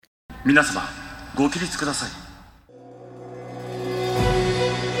皆様ご起立ください。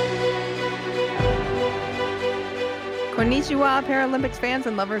 Konnichiwa, Paralympics fans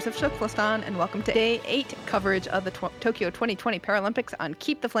and lovers of Shuklistan, and welcome to Day 8 coverage of the Tokyo 2020 Paralympics on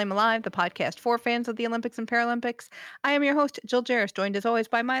Keep the Flame Alive, the podcast for fans of the Olympics and Paralympics. I am your host, Jill Jarris, joined as always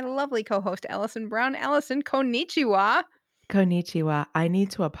by my lovely co-host, Allison Brown. Allison, konnichiwa. Konnichiwa. I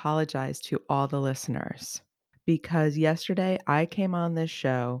need to apologize to all the listeners because yesterday I came on this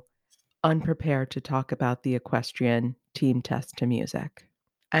show unprepared to talk about the equestrian team test to music.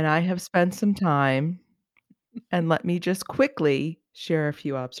 And I have spent some time, and let me just quickly share a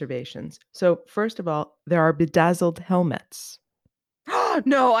few observations. So, first of all, there are bedazzled helmets.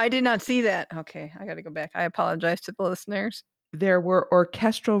 No, I did not see that. Okay, I got to go back. I apologize to the listeners. There were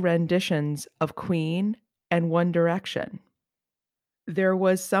orchestral renditions of Queen and One Direction. There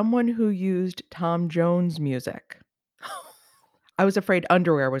was someone who used Tom Jones music. I was afraid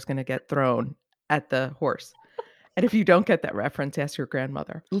underwear was going to get thrown at the horse. And if you don't get that reference, ask your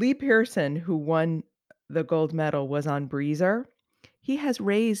grandmother. Lee Pearson, who won the gold medal, was on Breezer. He has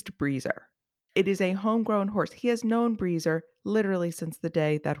raised Breezer. It is a homegrown horse. He has known Breezer literally since the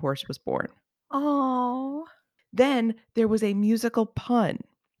day that horse was born. Oh. Then there was a musical pun.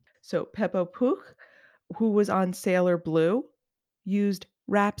 So Peppo Pooch, who was on Sailor Blue, used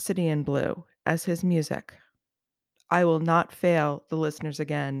Rhapsody in Blue as his music. I will not fail the listeners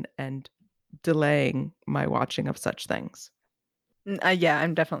again and delaying my watching of such things. Yeah,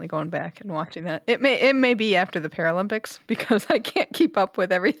 I'm definitely going back and watching that. It may be after the Paralympics because I can't keep up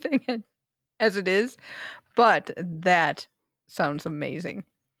with everything as it is, but that sounds amazing.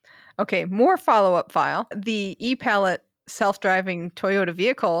 Okay, more follow-up file. The e-Palette self-driving Toyota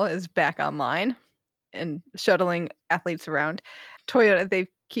vehicle is back online and shuttling athletes around. Toyota, they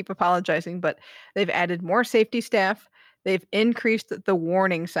keep apologizing, but they've added more safety staff. They've increased the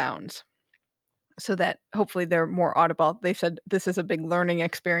warning sounds so that hopefully they're more audible. They said this is a big learning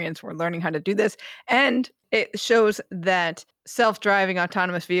experience. We're learning how to do this. And it shows that self-driving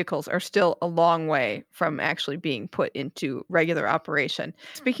autonomous vehicles are still a long way from actually being put into regular operation.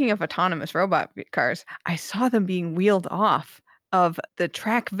 Speaking of autonomous robot cars, I saw them being wheeled off of the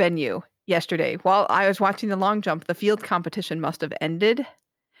track venue yesterday. While I was watching the long jump, the field competition must have ended.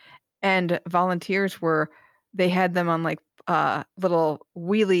 And volunteers they had them on like little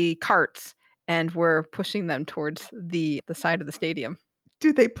wheelie carts and were pushing them towards the side of the stadium.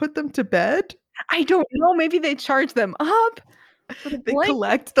 Do they put them to bed? I don't know. Maybe they charge them up. They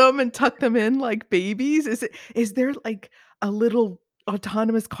collect them and tuck them in like babies? Is there like a little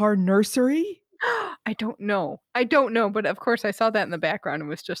autonomous car nursery? I don't know. But of course I saw that in the background and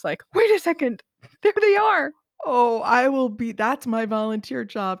was just like, wait a second. There they are. Oh, that's my volunteer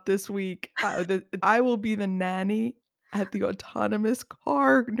job this week. I will be the nanny at the autonomous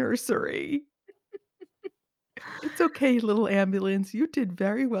car nursery. It's okay, little ambulance. You did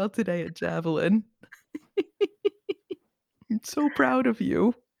very well today at Javelin. I'm so proud of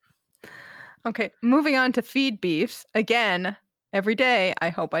you. Okay, moving on to feed beefs. Again, every day, I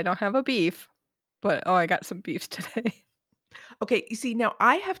hope I don't have a beef. But, I got some beefs today. Okay, you see, now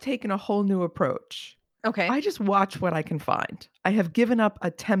I have taken a whole new approach. Okay. I just watch what I can find. I have given up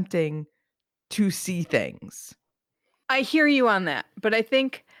attempting to see things. I hear you on that, but I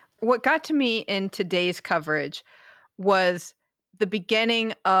think what got to me in today's coverage was the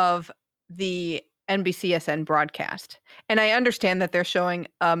beginning of the NBCSN broadcast. And I understand that they're showing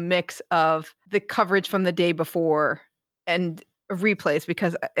a mix of the coverage from the day before and replays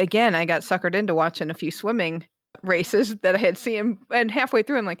because, again, I got suckered into watching a few swimming races that I had seen, and halfway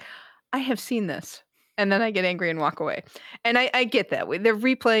through I'm like, I have seen this. And then I get angry and walk away. And I get that. They're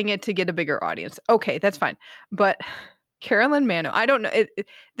replaying it to get a bigger audience. Okay, that's fine. But Carolyn Mano, I don't know.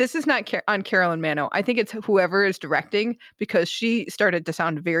 This is not on Carolyn Mano. I think it's whoever is directing because she started to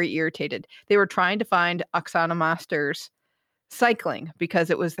sound very irritated. They were trying to find Oksana Master's cycling because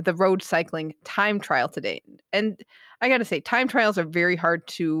it was the road cycling time trial today. And I got to say, time trials are very hard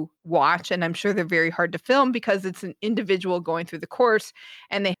to watch, and I'm sure they're very hard to film because it's an individual going through the course,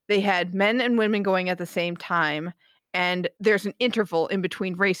 and they had men and women going at the same time, and there's an interval in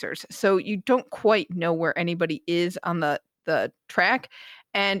between racers. So you don't quite know where anybody is on the track.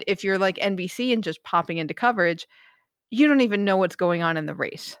 And if you're like NBC and just popping into coverage, you don't even know what's going on in the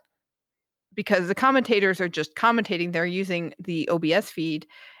race because the commentators are just commentating. They're using the OBS feed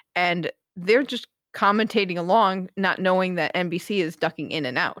and they're just commentating along, not knowing that NBC is ducking in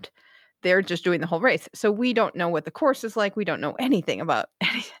and out. They're just doing the whole race. So we don't know what the course is like. We don't know anything about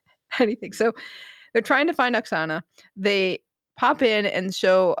anything. So they're trying to find Oksana. They pop in and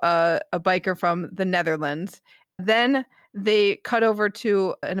show a biker from the Netherlands. Then they cut over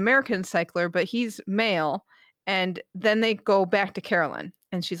to an American cycler, but he's male. And then they go back to Carolyn.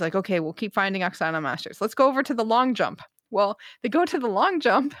 And she's like, okay, we'll keep finding Oksana Masters. Let's go over to the long jump. Well, they go to the long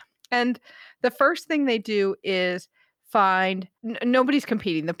jump, and the first thing they do is find nobody's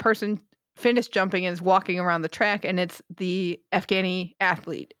competing. The person finished jumping and is walking around the track, and it's the Afghani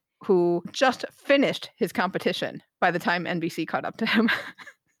athlete who just finished his competition by the time NBC caught up to him.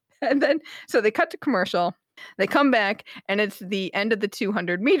 And then, so they cut to commercial. They come back, and it's the end of the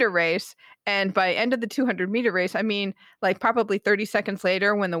 200-meter race. And by end of the 200-meter race, I mean like probably 30 seconds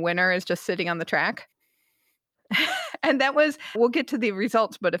later when the winner is just sitting on the track. And that was, we'll get to the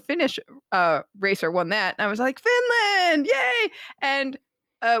results, but a Finnish racer won that. And I was like, Finland, yay! And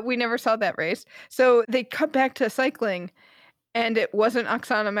we never saw that race. So they cut back to cycling, and it wasn't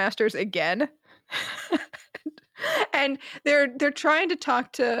Oksana Masters again. And they're trying to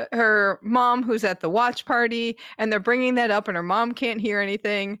talk to her mom who's at the watch party, and they're bringing that up, and her mom can't hear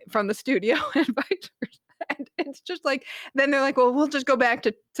anything from the studio and vice versa. And it's just like, then they're like, well, we'll just go back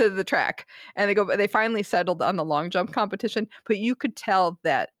to the track. And they finally settled on the long jump competition. But you could tell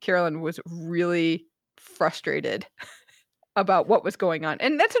that Carolyn was really frustrated about what was going on.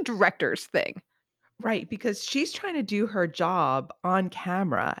 And that's a director's thing. Right, because she's trying to do her job on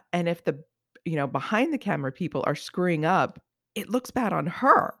camera, and if the behind the camera people are screwing up, it looks bad on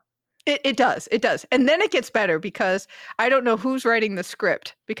her. It does. It does. And then it gets better because I don't know who's writing the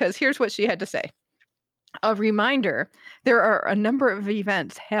script, because here's what she had to say. A reminder, there are a number of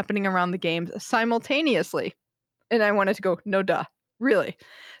events happening around the games simultaneously. And I wanted to go, no duh, really.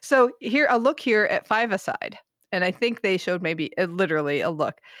 So here, a look here at five-a-side. And I think they showed maybe literally a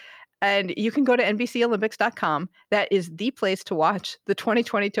look. And you can go to NBCOlympics.com. That is the place to watch the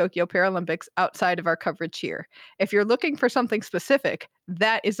 2020 Tokyo Paralympics outside of our coverage here. If you're looking for something specific,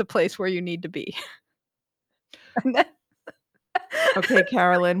 that is the place where you need to be. Okay,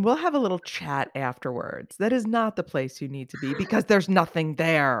 Carolyn, we'll have a little chat afterwards. That is not the place you need to be because there's nothing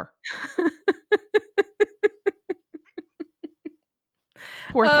there.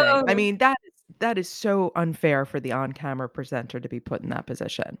 Poor thing. I mean, that is so unfair for the on-camera presenter to be put in that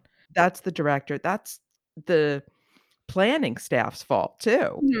position. That's the director. That's the planning staff's fault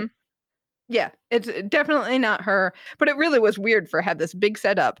too. Mhm. Yeah, it's definitely not her, but it really was weird for had this big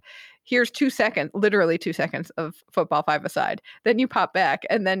setup. Here's 2 seconds, literally 2 seconds of football five-a-side. Then you pop back,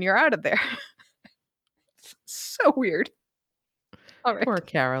 and then you're out of there. It's so weird. All right. Poor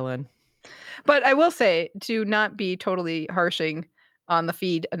Carolyn. But I will say, to not be totally harshing on the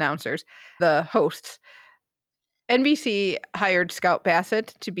feed announcers, the hosts, NBC hired Scout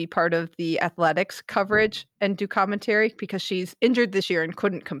Bassett to be part of the athletics coverage and do commentary because she's injured this year and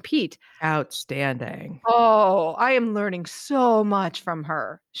couldn't compete. Outstanding. Oh, I am learning so much from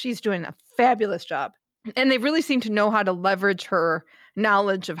her. She's doing a fabulous job. And they really seem to know how to leverage her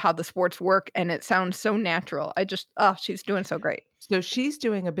knowledge of how the sports work, and it sounds so natural. She's doing so great. So she's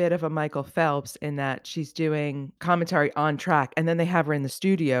doing a bit of a Michael Phelps in that she's doing commentary on track, and then they have her in the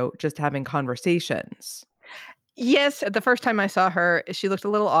studio just having conversations. Yes, the first time I saw her, she looked a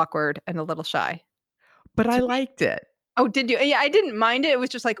little awkward and a little shy. But I liked it. Oh, did you? Yeah, I didn't mind it. It was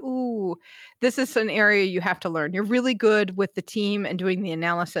just like, ooh, this is an area you have to learn. You're really good with the team and doing the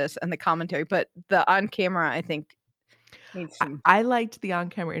analysis and the commentary, but the on camera, I think, needs some. I liked the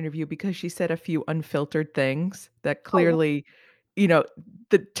on-camera interview because she said a few unfiltered things that Oh, clearly,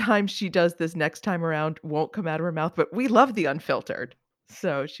 the time she does this next time around won't come out of her mouth, but we love the unfiltered.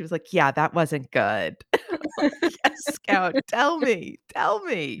 So she was like, "Yeah, that wasn't good." Yes, Scout, tell me, tell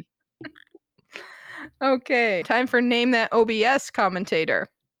me. okay, time for Name That OBS commentator.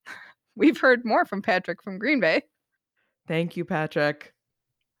 We've heard more from Patrick from Green Bay. Thank you, Patrick.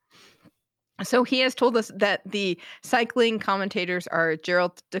 So he has told us that the cycling commentators are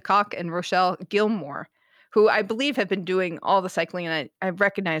Gerald DeCock and Rochelle Gilmore, who I believe have been doing all the cycling. And I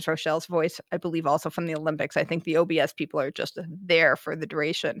recognize Rochelle's voice, I believe, also from the Olympics. I think the OBS people are just there for the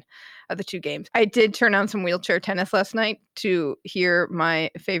duration of the two games. I did turn on some wheelchair tennis last night to hear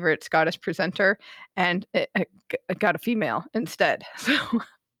my favorite Scottish presenter, and I got a female instead. So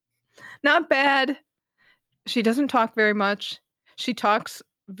not bad. She doesn't talk very much. She talks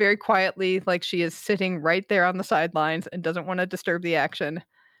very quietly, like she is sitting right there on the sidelines and doesn't want to disturb the action,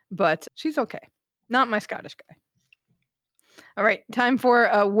 but she's okay. Not my Scottish guy. All right, time for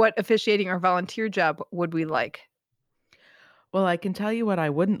what officiating or volunteer job would we like? Well, I can tell you what I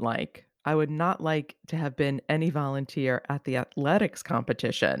wouldn't like. I would not like to have been any volunteer at the athletics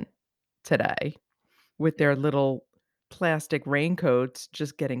competition today with their little plastic raincoats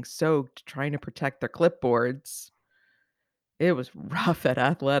just getting soaked trying to protect their clipboards. It was rough at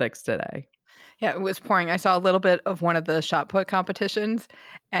athletics today. Yeah, it was pouring. I saw a little bit of one of the shot put competitions,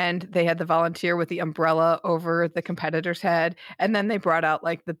 and they had the volunteer with the umbrella over the competitor's head, and then they brought out,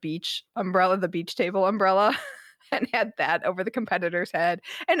 like, the beach umbrella, the beach table umbrella, and had that over the competitor's head.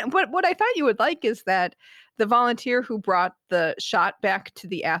 And what I thought you would like is that the volunteer who brought the shot back to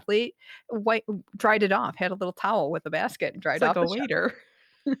the athlete, wi dried it off, had a little towel with a basket and It's dried like off a the shot. waiter.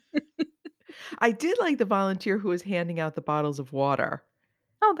 I did like the volunteer who was handing out the bottles of water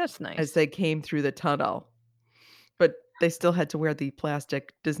Oh, that's as nice. they came through the tunnel, but they still had to wear the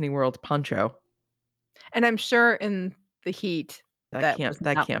plastic Disney World poncho. And I'm sure in the heat, that was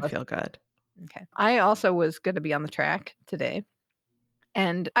That not can't pleasant. feel good. Okay. I also was gonna be on the track today,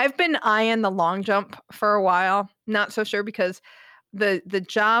 and I've been eyeing the long jump for a while. Not so sure because the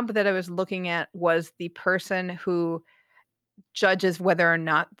job that I was looking at was the person who judges whether or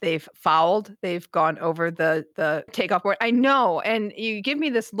not they've fouled, they've gone over the takeoff board. I know, and you give me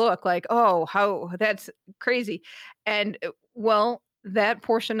this look like, "Oh, how that's crazy." And, well, that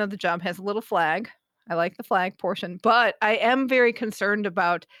portion of the job has a little flag. I like the flag portion, but I am very concerned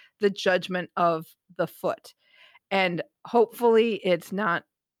about the judgment of the foot. And hopefully it's not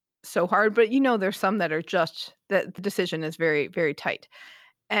so hard, but, there's some that are just that the decision is very, very tight.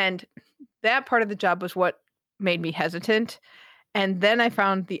 And that part of the job was what made me hesitant, and then I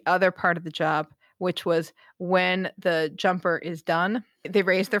found the other part of the job, which was when the jumper is done, they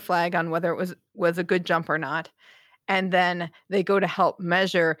raise their flag on whether it was a good jump or not, and then they go to help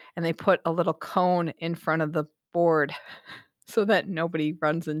measure, and they put a little cone in front of the board so that nobody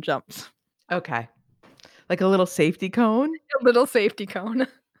runs and jumps. Okay. Like a little safety cone? A little safety cone.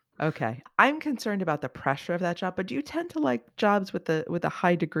 Okay. I'm concerned about the pressure of that job, but do you tend to like jobs with a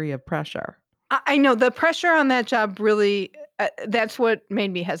high degree of pressure? I know the pressure on that job really that's what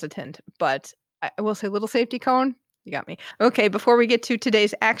made me hesitant, but I will say little safety cone, you got me. Okay, before we get to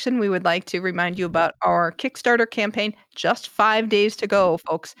today's action, we would like to remind you about our Kickstarter campaign. Just 5 days to go,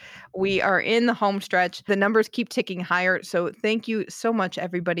 folks. We are in the home stretch. The numbers keep ticking higher, so thank you so much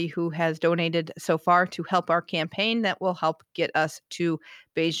everybody who has donated so far to help our campaign that will help get us to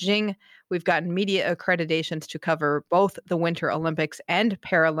Beijing. We've gotten media accreditations to cover both the Winter Olympics and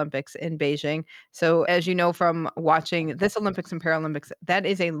Paralympics in Beijing. So, as you know from watching this Olympics and Paralympics, that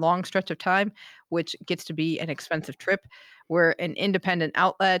is a long stretch of time, which gets to be an expensive trip. We're an independent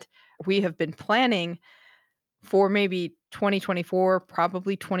outlet. We have been planning for maybe 2024,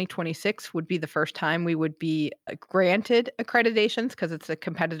 probably 2026 would be the first time we would be granted accreditations because it's a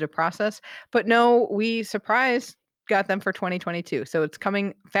competitive process. But no, we surprised got them for 2022. So it's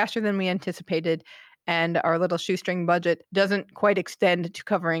coming faster than we anticipated. And our little shoestring budget doesn't quite extend to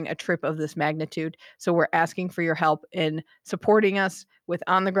covering a trip of this magnitude. So we're asking for your help in supporting us with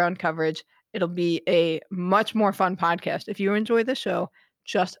on the ground coverage. It'll be a much more fun podcast. If you enjoy the show,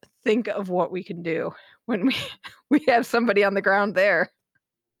 just think of what we can do when we we have somebody on the ground there.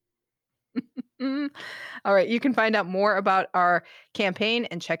 Mm. All right, you can find out more about our campaign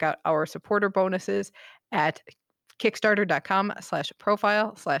and check out our supporter bonuses at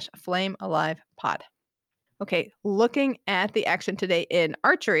kickstarter.com/profile/flamealivepod. Okay, looking at the action today in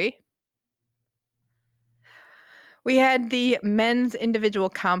archery, we had the men's individual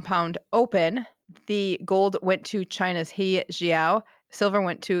compound open. The gold went to China's He Jiao, silver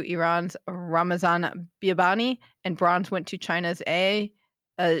went to Iran's Ramazan Biabani, and bronze went to China's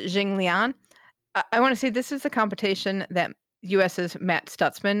Jinglian. I want to say this is the competition that US's Matt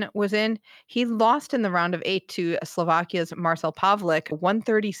Stutzman was in. He lost in the round of 8 to Slovakia's Marcel Pavlik,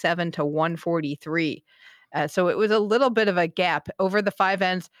 137 to 143. So it was a little bit of a gap over the 5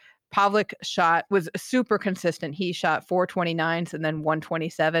 ends. Pavlik shot was super consistent. He shot 429s and then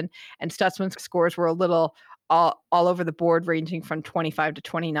 127, and Stutzman's scores were a little all over the board, ranging from 25 to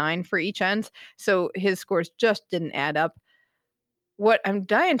 29 for each end. So his scores just didn't add up. What I'm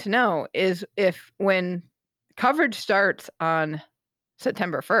dying to know is if when coverage starts on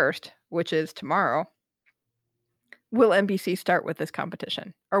September 1st, which is tomorrow, will NBC start with this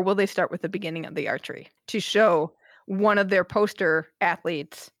competition? Or will they start with the beginning of the archery to show one of their poster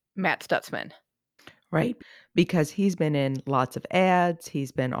athletes, Matt Stutzman? Right? Because he's been in lots of ads,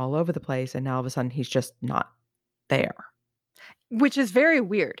 he's been all over the place, and now all of a sudden he's just not there. Which is very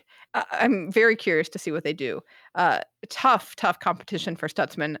weird. I'm very curious to see what they do. Tough competition for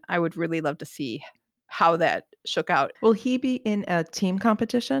Stutzman. I would really love to see how that shook out. Will he be in a team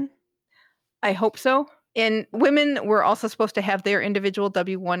competition? I hope so. And women were also supposed to have their individual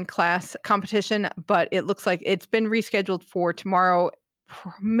W1 class competition, but it looks like it's been rescheduled for tomorrow,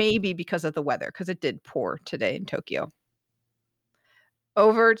 maybe because of the weather, because it did pour today in Tokyo.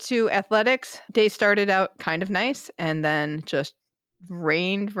 Over to athletics. Day started out kind of nice and then just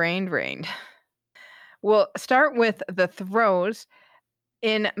rained. We'll start with the throws.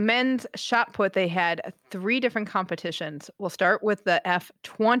 In men's shot put, they had 3 different competitions. We'll start with the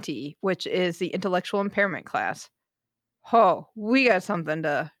F20, which is the intellectual impairment class. Oh, we got something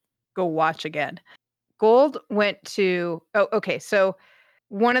to go watch again. Gold went to okay, so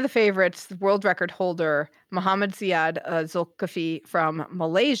one of the favorites, the world record holder, Mohammed Ziad Zulkifli from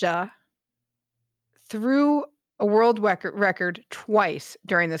Malaysia, threw a world record twice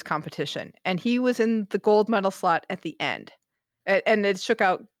during this competition, and he was in the gold medal slot at the end. And it shook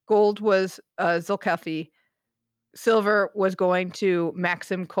out. Gold was Zulkifli. Silver was going to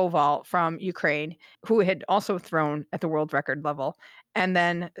Maxim Koval from Ukraine, who had also thrown at the world record level. And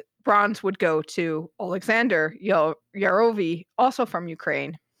then bronze would go to Alexander Yarovi, also from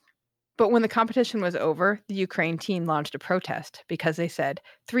Ukraine. But when the competition was over, the Ukraine team launched a protest because they said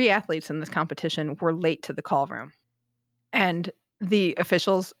 3 athletes in this competition were late to the call room. And the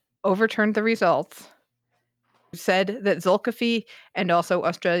officials overturned the results, said that Zulkifli and also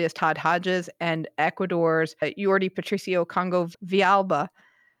Australia's Todd Hodges and Ecuador's Jordi Patricio Congo Vialba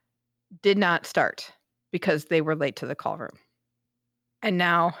did not start because they were late to the call room. And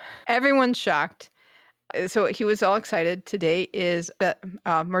now everyone's shocked. So he was all excited. Today is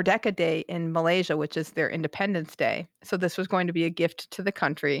Merdeka Day in Malaysia, which is their Independence Day. So this was going to be a gift to the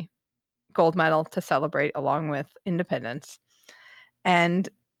country, gold medal to celebrate along with independence. And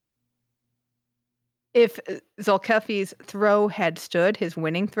if Zulkifli's throw had stood, his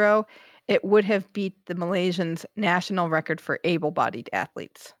winning throw, it would have beat the Malaysians' national record for able-bodied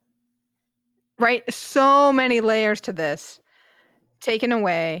athletes. Right? So many layers to this, taken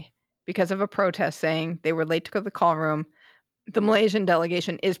away because of a protest saying they were late to go to the call room. The Malaysian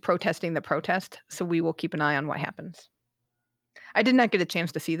delegation is protesting the protest, so we will keep an eye on what happens. I did not get a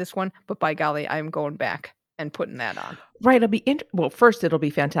chance to see this one, but by golly, I'm going back and putting that on. Right, it'll be well, first, it'll be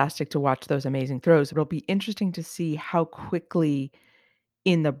fantastic to watch those amazing throws. It'll be interesting to see how quickly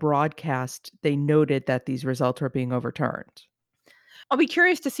in the broadcast they noted that these results were being overturned. I'll be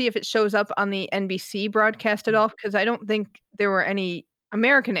curious to see if it shows up on the NBC broadcast at all, because I don't think there were any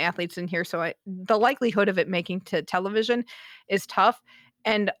American athletes in here, so the likelihood of it making to television is tough.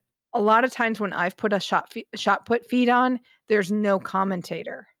 And a lot of times when I've put a shot put feed on, there's no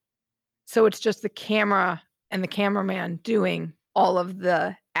commentator. So it's just the camera and the cameraman doing all of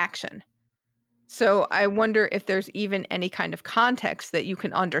the action. So I wonder if there's even any kind of context that you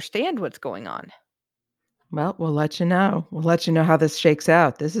can understand what's going on. Well, we'll let you know. We'll let you know how this shakes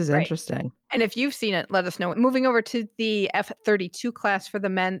out. This is Right. interesting. And if you've seen it, let us know. Moving over to the F32 class for the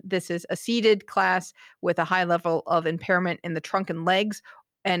men, this is a seated class with a high level of impairment in the trunk and legs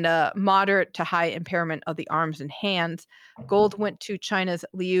and a moderate to high impairment of the arms and hands. Gold went to China's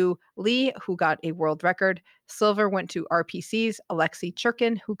Liu Li, who got a world record. Silver went to RPC's Alexei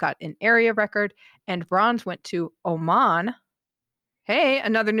Churkin, who got an area record. And bronze went to Oman. Hey,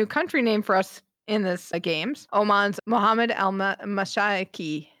 another new country name for us in this games. Oman's Mohammed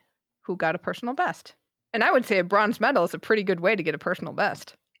Al-Mashaiki, who got a personal best. And I would say a bronze medal is a pretty good way to get a personal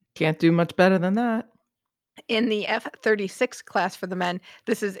best. Can't do much better than that. In the F36 class for the men,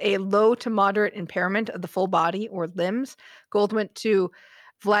 this is a low to moderate impairment of the full body or limbs. Gold went to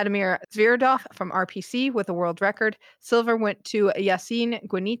Vladimir Zvirodov from RPC with a world record. Silver went to Yassine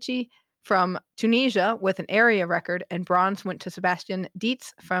Guinichi from Tunisia with an area record. And bronze went to Sebastian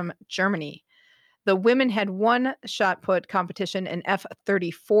Dietz from Germany. The women had one shot put competition in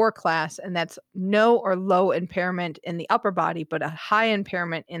F34 class, and that's no or low impairment in the upper body, but a high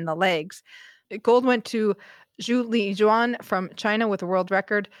impairment in the legs. Gold went to Zhu Lijuan from China with a world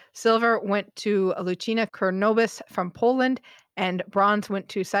record. Silver went to Lucina Kernobis from Poland, and bronze went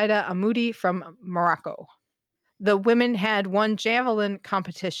to Saida Amoudi from Morocco. The women had one javelin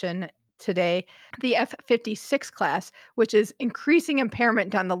competition today, the F56 class, which is increasing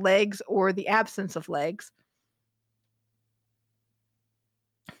impairment on the legs or the absence of legs.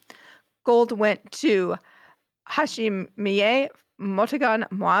 Gold went to Hashimieh Motagan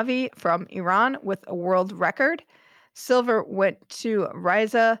Moavi from Iran with a world record. Silver went to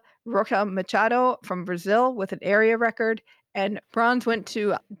Raiza Roca Machado from Brazil with an area record. And bronze went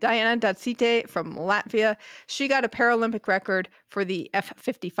to Diana Datsite from Latvia. She got a Paralympic record for the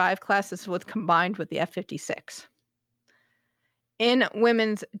F55 class. This was combined with the F56. In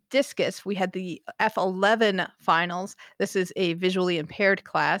women's discus, we had the F11 finals. This is a visually impaired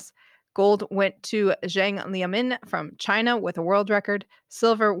class. Gold went to Zhang Liamin from China with a world record.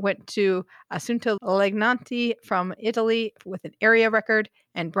 Silver went to Assunta Legnanti from Italy with an area record.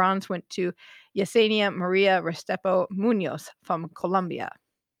 And bronze went to Yesenia Maria Restrepo Munoz from Colombia.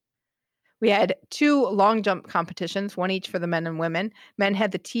 We had 2 long jump competitions, one each for the men and women. Men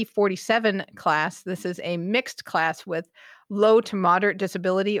had the T47 class. This is a mixed class with low to moderate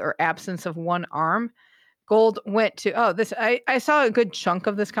disability or absence of one arm. Gold went to this I saw a good chunk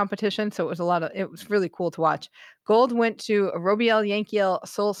of this competition, so it was really cool to watch. Gold went to Robiel Yanquiel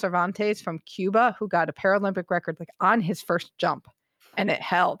Sol Cervantes from Cuba, who got a Paralympic record, like, on his first jump, and it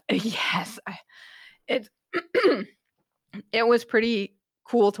held. Yes, it it was pretty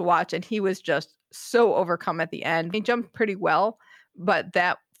cool to watch, and he was just so overcome at the end. He jumped pretty well, but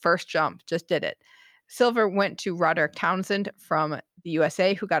that first jump just did it. Silver went to Roderick Townsend from the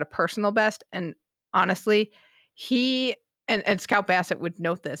USA, who got a personal best, and honestly, he and Scout Bassett would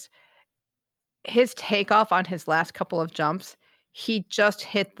note this. His takeoff on his last couple of jumps, he just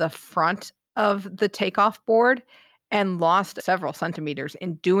hit the front of the takeoff board and lost several centimeters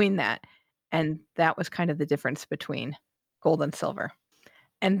in doing that, and that was kind of the difference between gold and silver.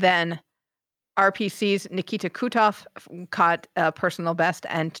 And then RPC's Nikita Kutov caught a personal best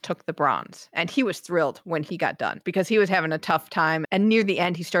and took the bronze, and he was thrilled when he got done because he was having a tough time, and near the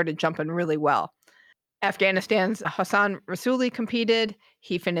end, he started jumping really well. Afghanistan's Hassan Rasuli competed.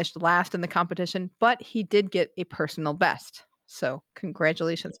 He finished last in the competition, but he did get a personal best. So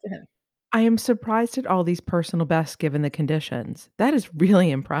congratulations to him. I am surprised at all these personal bests given the conditions. That is really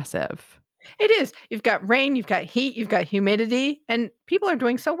impressive. It is. You've got rain, you've got heat, you've got humidity, and people are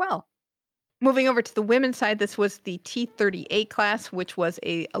doing so well. Moving over to the women's side, this was the T38 class, which was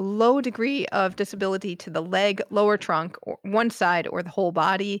a low degree of disability to the leg, lower trunk, or one side, or the whole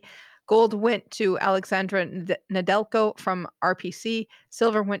body. Gold went to Alexandra Nedelko from RPC.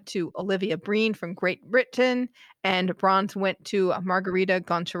 Silver went to Olivia Breen from Great Britain. And bronze went to Margarita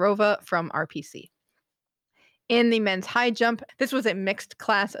Goncharova from RPC. In the men's high jump, this was a mixed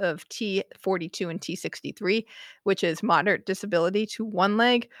class of T42 and T63, which is moderate disability to one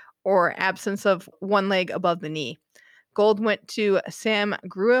leg or absence of one leg above the knee. Gold went to Sam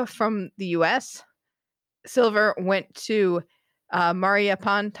Grua from the US. Silver went to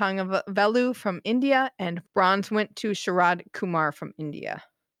Mariappan Tangavelu from India. And bronze went to Sharad Kumar from India.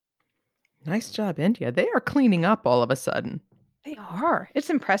 Nice job, India. They are cleaning up all of a sudden. They are. It's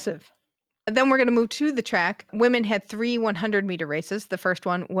impressive. Then we're going to move to the track. Women had 3 100-meter races. The first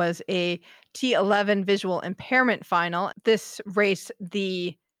one was a T11 visual impairment final. This race,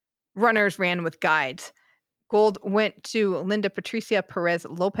 the runners ran with guides. Gold went to Linda Patricia Perez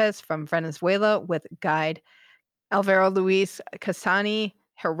Lopez from Venezuela with guide Alvaro Luis Casani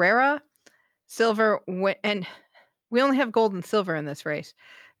Herrera. Silver went, and we only have gold and silver in this race.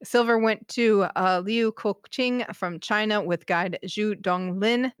 Silver went to Liu Koqing from China with guide Zhu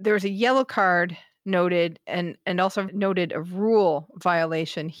Donglin. There was a yellow card noted and also noted a rule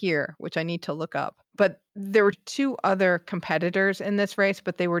violation here, which I need to look up. But there were 2 other competitors in this race,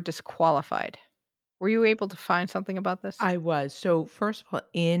 but they were disqualified. Were you able to find something about this? I was. So, first of all,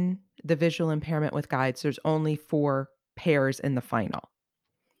 in the visual impairment with guides, there's only 4 pairs in the final.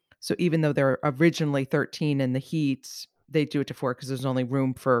 So, even though there are originally 13 in the heats, they do it to 4 because there's only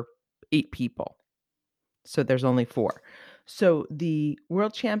room for 8 people. So, there's only 4. So, the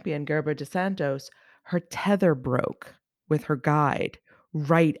world champion, Gerber dos Santos, her tether broke with her guide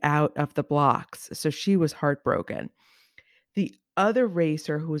right out of the blocks. So, she was heartbroken. The other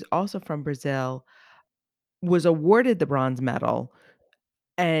racer, who was also from Brazil, was awarded the bronze medal,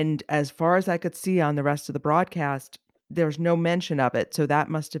 and as far as I could see on the rest of the broadcast, there's no mention of it, so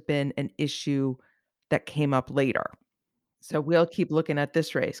that must have been an issue that came up later. So we'll keep looking at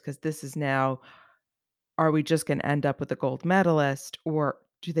this race because this is now, are we just gonna end up with a gold medalist, or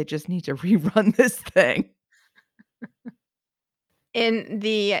do they just need to rerun this thing? In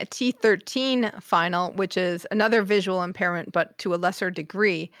the T13 final, which is another visual impairment, but to a lesser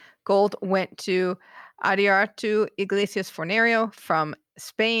degree, gold went to Adiartu Iglesias Fornerio from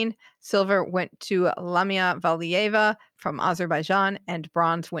Spain. Silver went to Lamia Valieva from Azerbaijan. And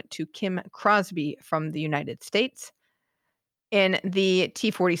bronze went to Kim Crosby from the United States. In the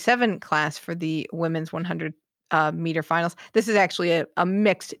T47 class for the women's 100 meter finals, this is actually a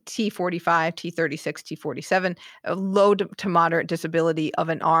mixed T45, T36, T47, a low to moderate disability of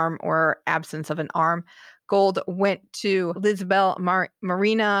an arm or absence of an arm. Gold went to Lizbel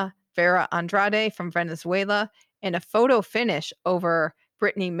Marina Vera Andrade from Venezuela in a photo finish over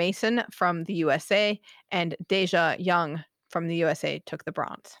Brittany Mason from the USA, and Deja Young from the USA took the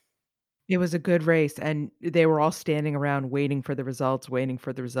bronze. It was a good race, and they were all standing around waiting for the results,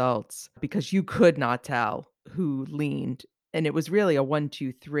 because you could not tell who leaned, and it was really a 1,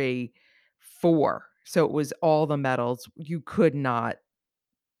 2, 3, 4. So it was all the medals. You could not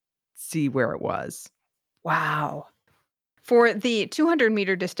see where it was. Wow. For the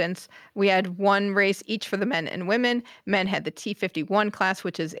 200-meter distance, we had one race each for the men and women. Men had the T51 class,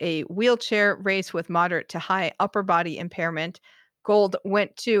 which is a wheelchair race with moderate to high upper body impairment. Gold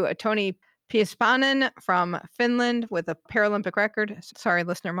went to Toni Piespanen from Finland with a Paralympic record. Sorry,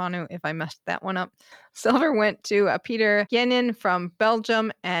 listener Manu, if I messed that one up. Silver went to Peter Genin from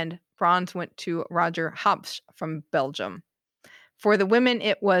Belgium, and bronze went to Roger Hopsch from Belgium. For the women,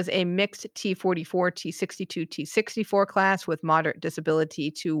 it was a mixed T44, T62, T64 class with moderate disability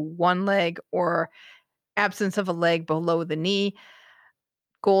to one leg or absence of a leg below the knee.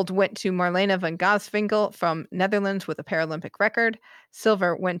 Gold went to Marlene van Goswinkel from Netherlands with a Paralympic record.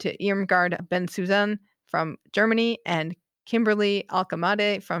 Silver went to Irmgard Ben-Suzan from Germany, and Kimberly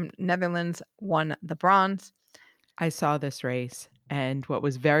Alcamade from Netherlands won the bronze. I saw this race, and what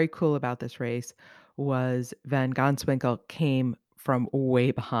was very cool about this race was Van Gonswinkel came from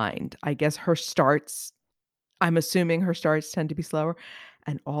way behind. I guess her starts I'm assuming her starts tend to be slower,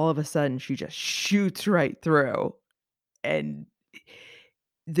 and all of a sudden, she just shoots right through, and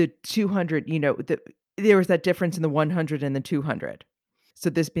the 200, there was that difference in the 100 and the 200. So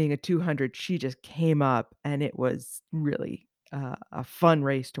this being a 200, she just came up, and it was really, a fun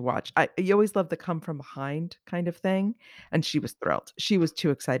race to watch. You always love the come from behind kind of thing, and she was thrilled. She was too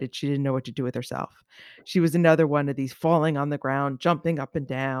excited, she didn't know what to do with herself. She was another one of these falling on the ground, jumping up and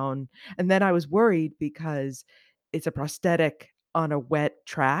down, and then I was worried because it's a prosthetic on a wet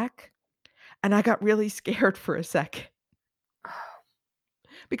track, and I got really scared for a second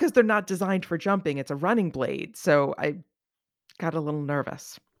because they're not designed for jumping, it's a running blade, so I got a little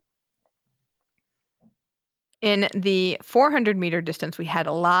nervous. In the 400-meter distance, we had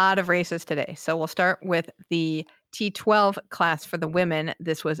a lot of races today. So we'll start with the T12 class for the women.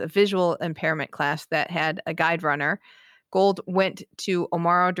 This was a visual impairment class that had a guide runner. Gold went to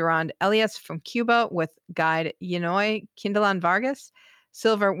Omaro Durand Elias from Cuba with guide Yanoi Kindalan Vargas.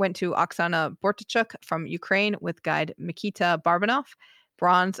 Silver went to Oksana Bortachuk from Ukraine with guide Mikita Barbanov.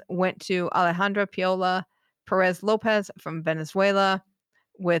 Bronze went to Alejandra Piola Perez Lopez from Venezuela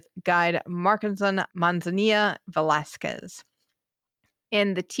with guide Markinson Manzanilla Velasquez.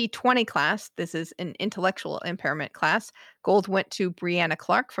 In the T20 class, this is an intellectual impairment class. Gold went to Brianna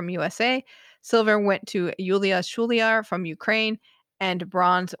Clark from USA. Silver went to Yulia Shuliar from Ukraine. And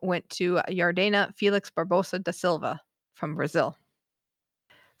bronze went to Yardena Felix Barbosa da Silva from Brazil.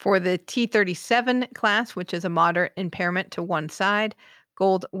 For the T37 class, which is a moderate impairment to one side,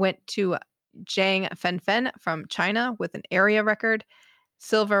 gold went to Zhang Fenfen from China with an area record.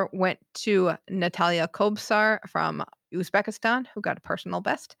 Silver went to Natalia Kobsar from Uzbekistan, who got a personal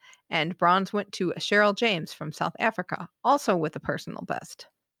best. And bronze went to Cheryl James from South Africa, also with a personal best.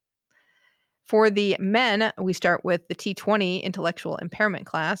 For the men, we start with the T20 intellectual impairment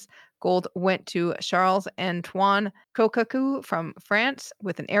class. Gold went to Charles Antoine Kokaku from France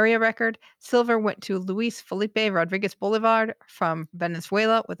with an area record. Silver went to Luis Felipe Rodriguez Bolivar from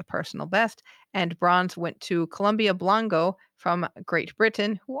Venezuela with a personal best. And bronze went to Columbia Blanco from Great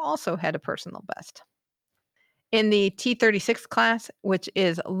Britain, who also had a personal best. In the T36 class, which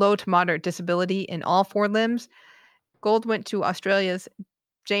is low to moderate disability in all four limbs, gold went to Australia's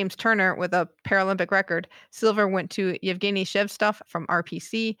James Turner with a Paralympic record. Silver went to Yevgeny Shevstov from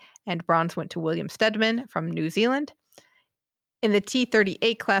RPC, and bronze went to William Steadman from New Zealand. In the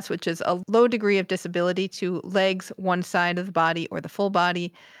T38 class, which is a low degree of disability to legs, one side of the body, or the full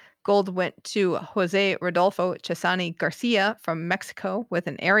body, gold went to Jose Rodolfo Chesani Garcia from Mexico with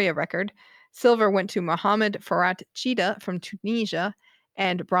an area record. Silver went to Mohamed Farhat Chida from Tunisia,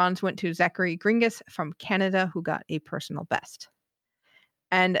 and bronze went to Zachary Gringas from Canada, who got a personal best.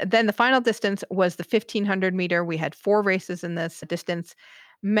 And then the final distance was the 1500 meter. We had 4 races in this distance.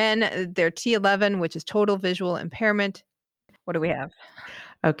 Men, their T11, which is total visual impairment. What do we have?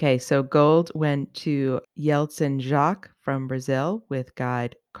 Okay, so gold went to Yeltsin Jacques from Brazil with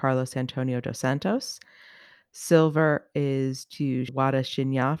guide Carlos Antonio dos Santos. Silver is to Wada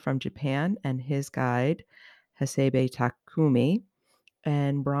Shinya from Japan and his guide Hasebe Takumi.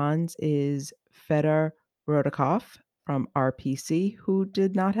 And bronze is Fedor Rodakov from RPC, who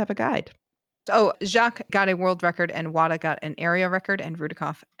did not have a guide. Oh, Jacques got a world record and Wada got an area record, and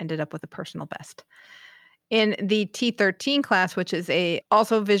Rudikov ended up with a personal best. In the T13 class, which is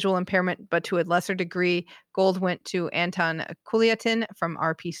also visual impairment, but to a lesser degree, gold went to Anton Kuliatin from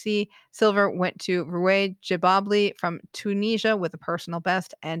RPC. Silver went to Roué Jibabli from Tunisia with a personal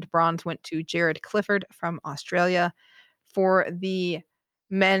best, and bronze went to Jared Clifford from Australia. For the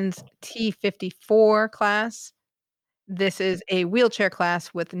men's T54 class, this is a wheelchair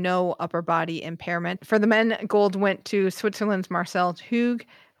class with no upper body impairment. For the men, gold went to Switzerland's Marcel Hug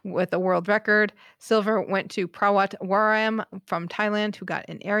with a world record. Silver went to Prawat Waram from Thailand, who got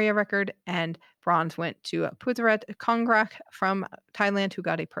an area record, and bronze went to Putharat Kongrak from Thailand, who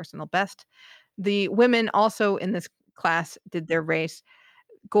got a personal best. The women also in this class did their race.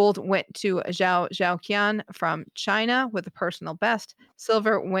 Gold went to Zhao Zhaoqian from China with a personal best.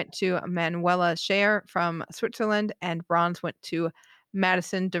 Silver went to Manuela Scher from Switzerland, and bronze went to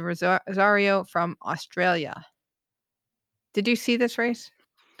Madison de Rosario from Australia. Did you see this race?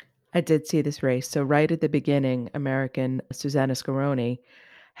 I did see this race. So right at the beginning, American Susanna Scaroni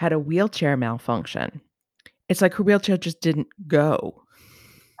had a wheelchair malfunction. It's like her wheelchair just didn't go.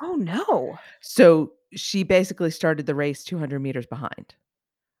 Oh, no. So she basically started the race 200 meters behind.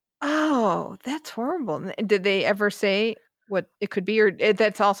 Oh, that's horrible. Did they ever say what it could be? Or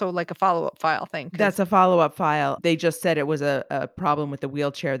that's also like a follow-up file thing? That's a follow-up file. They just said it was a problem with the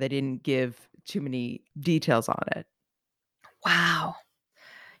wheelchair. They didn't give too many details on it. Wow.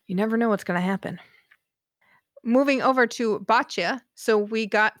 You never know what's going to happen. Moving over to bocce. So we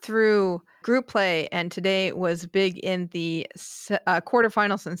got through group play, and today was big in the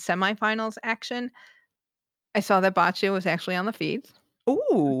quarterfinals and semifinals action. I saw that bocce was actually on the feed.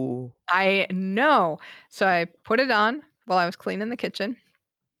 Ooh. I know. So I put it on while I was cleaning the kitchen,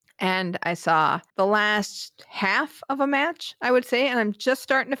 and I saw the last half of a match, I would say, and I'm just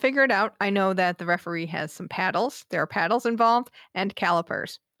starting to figure it out. I know that the referee has some paddles. There are paddles involved and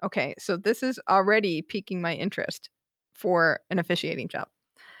calipers. Okay, so this is already piquing my interest for an officiating job.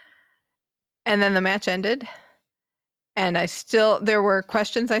 And then the match ended, and there were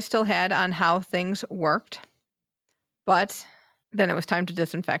questions I still had on how things worked, but then it was time to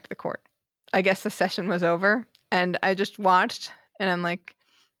disinfect the court. I guess the session was over, and I just watched, and I'm like,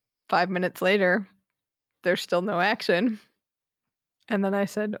 5 minutes later, there's still no action. And then I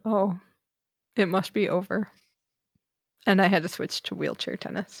said, "Oh, it must be over." And I had to switch to wheelchair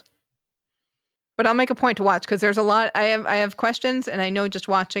tennis. But I'll make a point to watch because there's a lot. I have questions, and I know just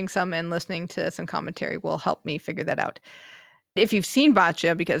watching some and listening to some commentary will help me figure that out. If you've seen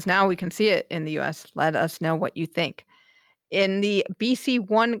bocce, because now we can see it in the US, let us know what you think. In the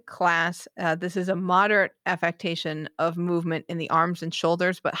BC1 class, this is a moderate affectation of movement in the arms and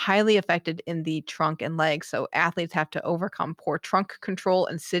shoulders, but highly affected in the trunk and legs. So athletes have to overcome poor trunk control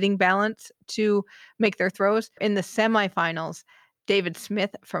and sitting balance to make their throws. In the semifinals, David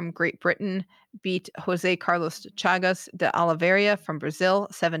Smith from Great Britain beat Jose Carlos Chagas de Oliveira from Brazil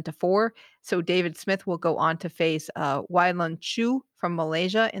 7-4. So David Smith will go on to face Wailun Chu from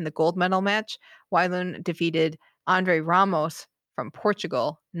Malaysia in the gold medal match. Wailun defeated Andre Ramos from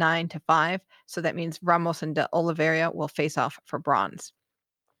Portugal 9-5. So that means Ramos and de Oliveira will face off for bronze.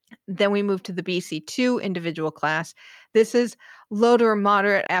 Then we move to the BC2 individual class. This is low to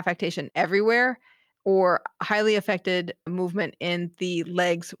moderate affectation everywhere, or highly affected movement in the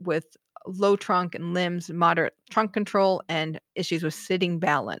legs with low trunk and limbs, moderate trunk control, and issues with sitting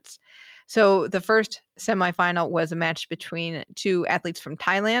balance. So the first semifinal was a match between two athletes from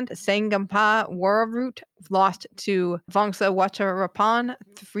Thailand. Sangampa Wararut lost to Vongsa Wacharapan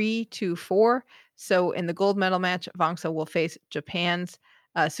 3-4. So in the gold medal match, Vongsa will face Japan's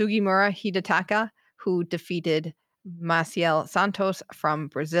Sugimura Hidetaka, who defeated Maciel Santos from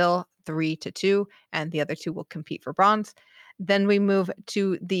Brazil 3-2, and the other two will compete for bronze. Then we move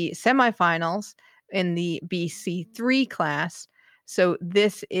to the semifinals in the BC3 class. So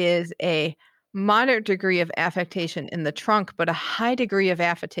this is a moderate degree of affectation in the trunk, but a high degree of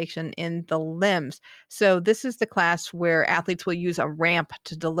affectation in the limbs. So this is the class where athletes will use a ramp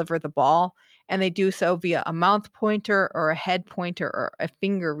to deliver the ball, and they do so via a mouth pointer or a head pointer or a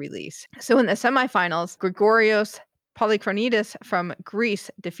finger release. So in the semifinals, Gregorios Polychronides from Greece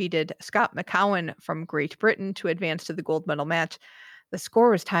defeated Scott McCowan from Great Britain to advance to the gold medal match. The score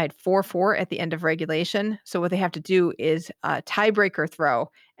was tied 4-4 at the end of regulation. So what they have to do is a tiebreaker throw,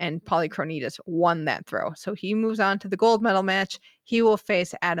 and Polychronides won that throw. So he moves on to the gold medal match. He will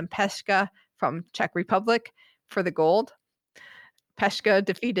face Adam Peshka from Czech Republic for the gold. Peshka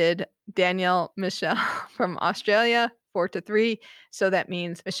defeated Daniel Michel from Australia 4-3. So that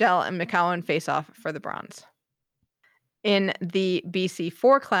means Michel and McCowan face off for the bronze. In the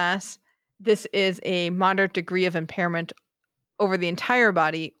BC4 class, this is a moderate degree of impairment over the entire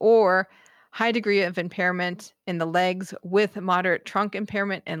body, or high degree of impairment in the legs with moderate trunk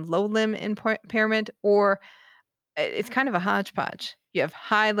impairment and low limb impairment, or it's kind of a hodgepodge. You have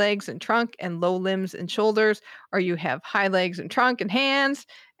high legs and trunk and low limbs and shoulders, or you have high legs and trunk and hands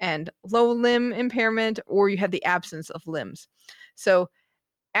and low limb impairment, or you have the absence of limbs. So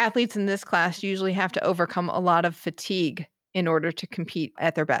athletes in this class usually have to overcome a lot of fatigue in order to compete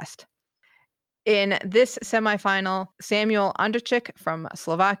at their best. In this semifinal, Samuel Andrczyk from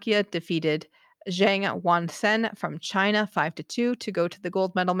Slovakia defeated Zhang Wansen from China 5-2 to go to the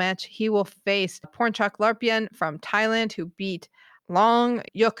gold medal match. He will face Pornchak Larpian from Thailand, who beat Long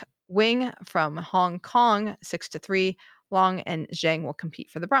Yuk Wing from Hong Kong 6-3. Long and Zhang will compete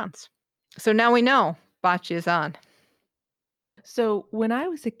for the bronze. So now we know bocce is on. So when I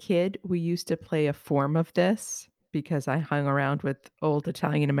was a kid, we used to play a form of this because I hung around with old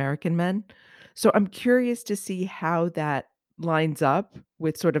Italian American men. So I'm curious to see how that lines up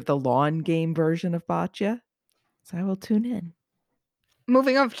with sort of the lawn game version of bocce. So I will tune in.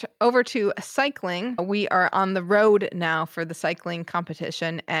 Moving over to cycling, we are on the road now for the cycling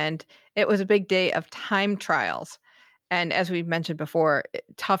competition, and it was a big day of time trials. And as we mentioned before,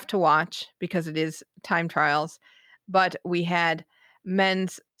 tough to watch because it is time trials. But we had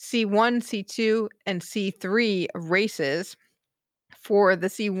men's C1, C2, and C3 races. For the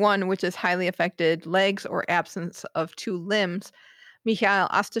C1, which is highly affected legs or absence of two limbs, Mikhail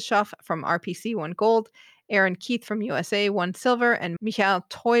Ostashov from RPC won gold. Aaron Keith from USA won silver, and Michael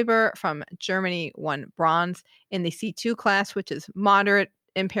Teuber from Germany won bronze. In the C2 class, which is moderate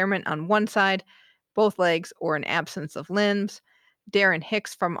impairment on one side, both legs, or an absence of limbs, Darren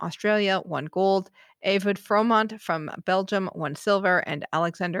Hicks from Australia won gold. Avid Fromont from Belgium won silver, and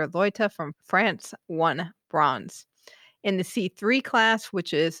Alexander Loita from France won bronze. In the C3 class,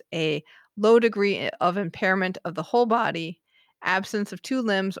 which is a low degree of impairment of the whole body, absence of two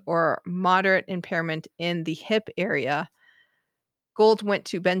limbs, or moderate impairment in the hip area, gold went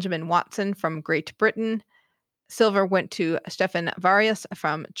to Benjamin Watson from Great Britain, silver went to Stefan Varius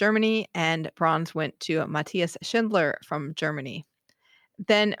from Germany, and bronze went to Matthias Schindler from Germany.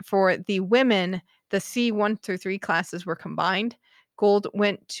 Then for the women, the C1 through 3 classes were combined. Gold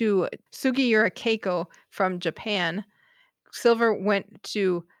went to Sugiura Keiko from Japan. Silver went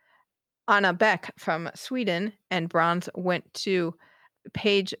to Anna Beck from Sweden, and bronze went to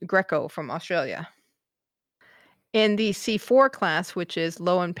Paige Greco from Australia. In the C4 class, which is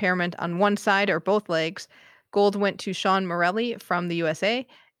low impairment on one side or both legs, gold went to Sean Morelli from the USA,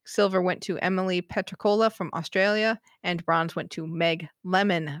 silver went to Emily Petricola from Australia, and bronze went to Meg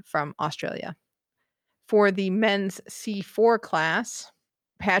Lemon from Australia. For the men's C4 class,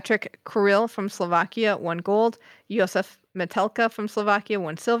 Patrick Kuril from Slovakia won gold, Josef Metelka from Slovakia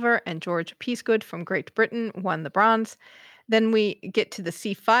won silver, and George Peacegood from Great Britain won the bronze. Then we get to the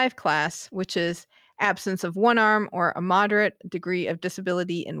C5 class, which is absence of one arm or a moderate degree of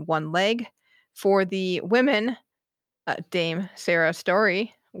disability in one leg. For the women, Dame Sarah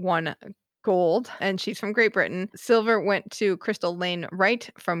Story won gold, and she's from Great Britain. Silver went to Crystal Lane Wright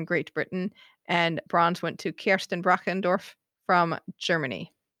from Great Britain, and bronze went to Kirsten Brachendorf from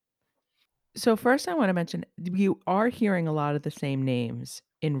Germany. So first I want to mention you are hearing a lot of the same names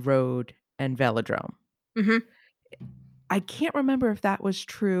in road and velodrome. hmm I can't remember if that was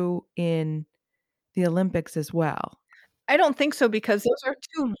true in the Olympics as well. I don't think so because those are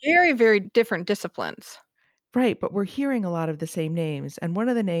two very, very different disciplines. Right, but we're hearing a lot of the same names, and one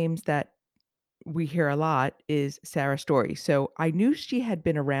of the names that we hear a lot is Sarah Story. So I knew she had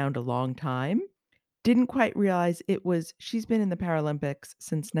been around a long time. Didn't quite realize she's been in the Paralympics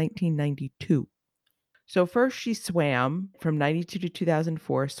since 1992. So first she swam from 92 to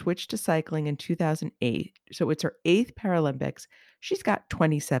 2004, switched to cycling in 2008. So it's her 8th Paralympics. She's got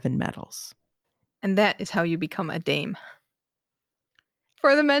 27 medals. And that is how you become a dame.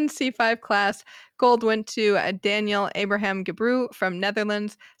 For the men's C5 class, gold went to Daniel Abraham Gebru from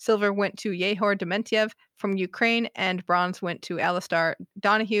Netherlands, silver went to Yehor Dementiev from Ukraine, and bronze went to Alistair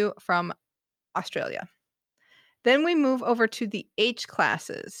Donahue from Australia. Then we move over to the H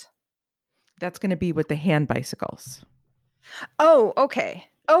classes. That's going to be with the hand bicycles. Oh, okay.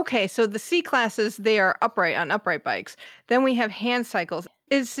 Okay, so the C classes, they are upright on upright bikes. Then we have hand cycles.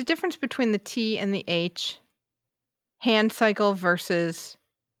 Is the difference between the T and the H hand cycle versus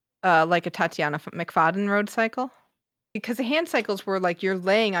like a Tatiana McFadden road cycle? Because the hand cycles were like you're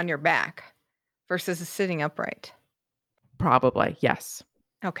laying on your back versus sitting upright. Probably, yes.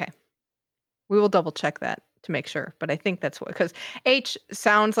 Okay. We will double check that to make sure, but I think that's what, because H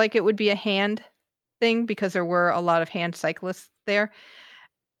sounds like it would be a hand thing because there were a lot of hand cyclists there.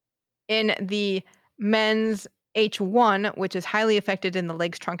 In the men's H1, which is highly affected in the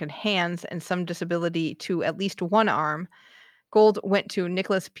legs, trunk, and hands, and some disability to at least one arm, gold went to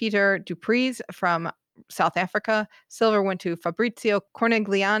Nicholas Peter Dupreez from South Africa. Silver went to Fabrizio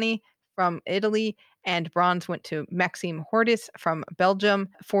Cornigliani from Italy, and bronze went to Maxime Hortis from Belgium.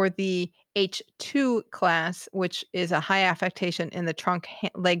 For the H2 class, which is a high affectation in the trunk,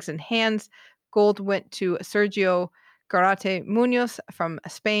 legs, and hands, gold went to Sergio Garate Munoz from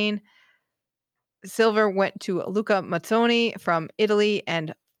Spain. Silver went to Luca Mazzoni from Italy,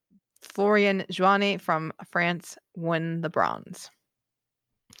 and Florian Joanne from France won the bronze.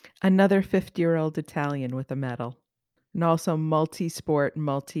 Another 50-year-old Italian with a medal. And also multi-sport,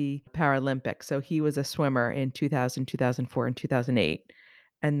 multi-Paralympic. So he was a swimmer in 2000, 2004, and 2008,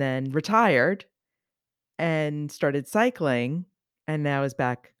 and then retired and started cycling, and now is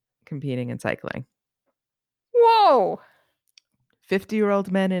back competing in cycling. Whoa!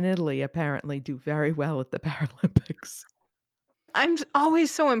 50-year-old men in Italy apparently do very well at the Paralympics. I'm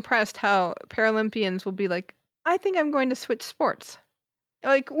always so impressed how Paralympians will be like, I think I'm going to switch sports.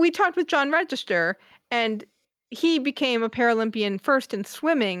 Like, we talked with John Register, and he became a Paralympian first in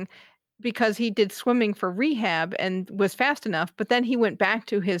swimming because he did swimming for rehab and was fast enough, but then he went back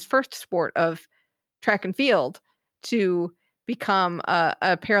to his first sport of track and field to become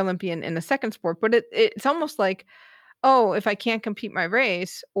a Paralympian in the second sport. But it's almost like, oh, if I can't compete my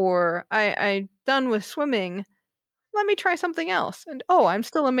race, or I'm done with swimming, let me try something else. And oh, I'm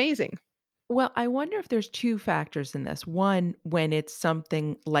still amazing. Well, I wonder if there's 2 factors in this. One, when it's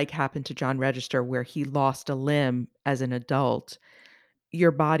something like happened to John Register where he lost a limb as an adult,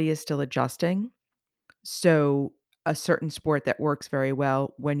 your body is still adjusting. So, a certain sport that works very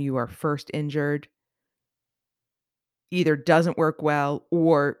well when you are first injured either doesn't work well,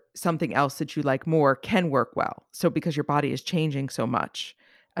 or something else that you like more can work well. So, because your body is changing so much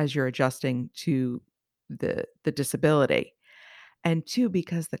as you're adjusting to the disability. And 2,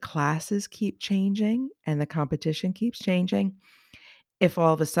 because the classes keep changing and the competition keeps changing, if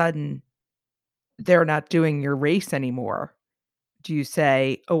all of a sudden they're not doing your race anymore, do you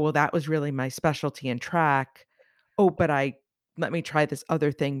say, "Oh, well, that was really my specialty in track. Oh, but I let me try this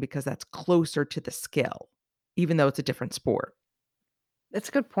other thing because that's closer to the skill," even though it's a different sport? That's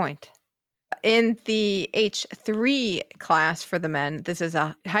a good point. In the H3 class for the men, this is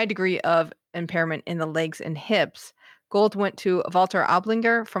a high degree of impairment in the legs and hips. Gold went to Walter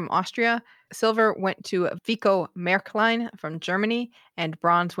Oblinger from Austria. Silver went to Vico Merklein from Germany. And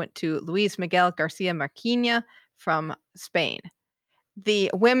bronze went to Luis Miguel Garcia Marquina from Spain.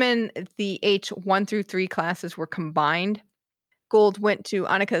 The women, the H1 through 3 classes were combined. Gold went to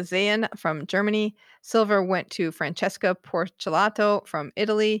Annika Zayn from Germany. Silver went to Francesca Porcelato from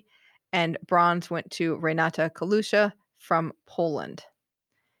Italy. And bronze went to Renata Kalusha from Poland.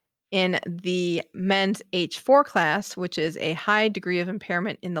 In the men's H4 class, which is a high degree of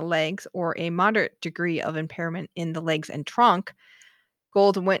impairment in the legs or a moderate degree of impairment in the legs and trunk,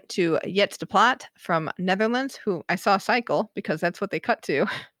 gold went to Jets de Plat from Netherlands, who I saw cycle because that's what they cut to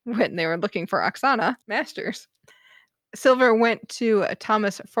when they were looking for Oksana Masters. Silver went to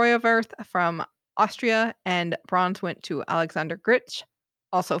Thomas Freuwerth from Austria, and bronze went to Alexander Gritsch,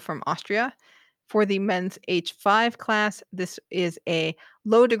 also from Austria. For the men's H5 class, this is a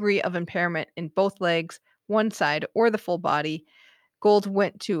low degree of impairment in both legs, one side, or the full body. Gold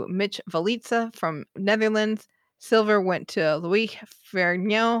went to Mitch Valitza from Netherlands. Silver went to Louis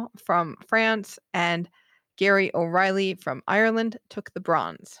Vergniaud from France, and Gary O'Reilly from Ireland took the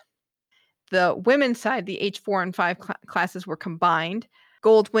bronze. The women's side, the H4 and 5 classes were combined.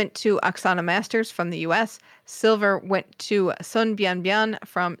 Gold went to Oksana Masters from the US, silver went to Sun Bianbian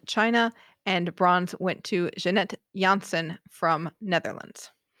from China, and bronze went to Jeanette Janssen from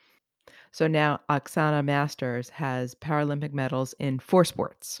Netherlands. So now Oksana Masters has Paralympic medals in 4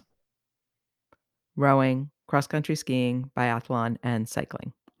 sports: rowing, cross-country skiing, biathlon, and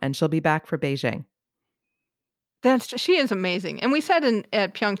cycling. And she'll be back for Beijing. She is amazing. And we said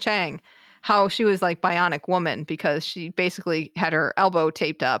at Pyeongchang how she was like bionic woman because she basically had her elbow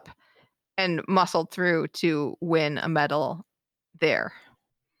taped up and muscled through to win a medal there.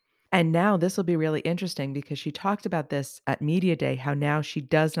 And now this will be really interesting because she talked about this at Media Day, how now she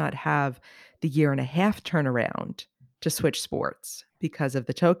does not have the year and a half turnaround to switch sports because of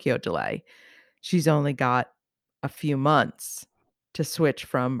the Tokyo delay. She's only got a few months to switch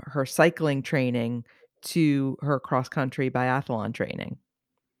from her cycling training to her cross-country biathlon training.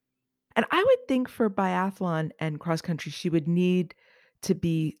 And I would think for biathlon and cross country, she would need to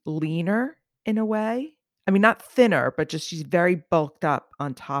be leaner in a way. I mean, not thinner, but just she's very bulked up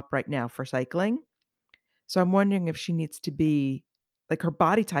on top right now for cycling. So I'm wondering if she needs to be like her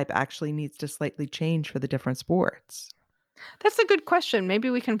body type actually needs to slightly change for the different sports. That's a good question.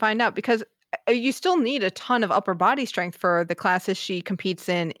 Maybe we can find out because you still need a ton of upper body strength for the classes she competes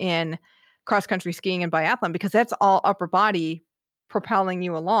in cross country skiing and biathlon because that's all upper body propelling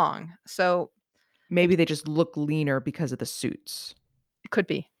you along. So Maybe they just look leaner because of the suits. it could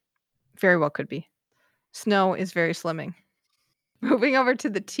be. Very well could be. Snow is very slimming. Moving over to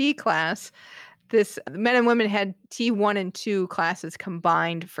the T class, This men and women had T1 and 2 classes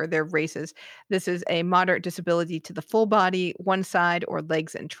combined for their races. This is a moderate disability to the full body, one side, or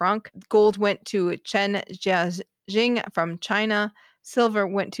legs and trunk. Gold went to Chen Jiajing from China. Silver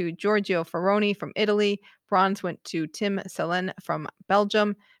went to Giorgio Ferroni from Italy. Bronze went to Tim Selen from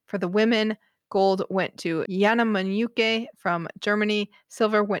Belgium. For the women, gold went to Jana Manuke from Germany.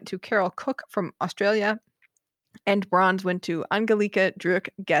 Silver went to Carol Cook from Australia. And bronze went to Angelika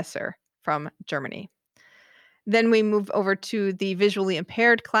Druck-Gesser from Germany. Then we move over to the visually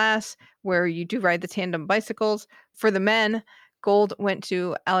impaired class where you do ride the tandem bicycles. For the men, gold went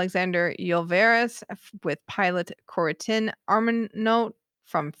to Alexander Yolveres with pilot Corentin Arnault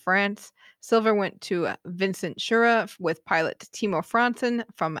from France. Silver went to Vincent Schura with pilot Timo Franzen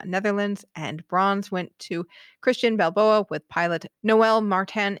from Netherlands. And bronze went to Christian Balboa with pilot Noel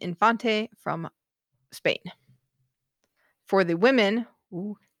Martin Infante from Spain. For the women,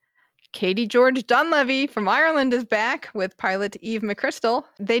 Katie George Dunlevy from Ireland is back with pilot Eve McChrystal.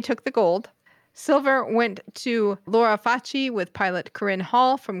 They took the gold. Silver went to Laura Facci with pilot Corinne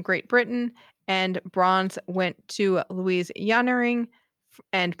Hall from Great Britain, and bronze went to Louise Jannering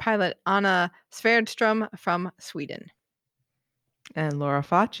and pilot Anna Sverdstrom from Sweden. And Laura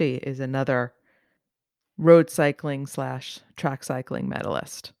Facci is another road cycling / track cycling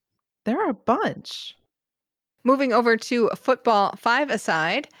medalist. There are a bunch. Moving over to football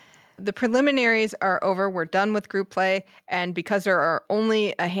 5-a-side, the preliminaries are over. We're done with group play. And because there are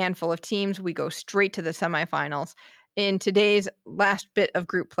only a handful of teams, we go straight to the semifinals. In today's last bit of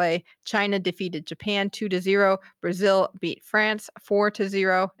group play, China defeated Japan 2-0. Brazil beat France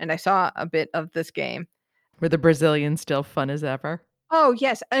 4-0. And I saw a bit of this game. Were the Brazilians still fun as ever? Oh,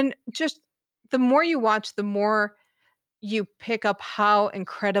 yes. And just the more you watch, the more you pick up how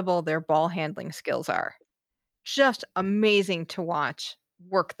incredible their ball handling skills are. Just amazing to watch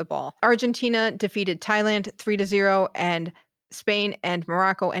work the ball. Argentina defeated Thailand 3-0, and Spain and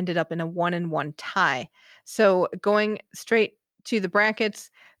Morocco ended up in a 1-1 tie. So going straight to the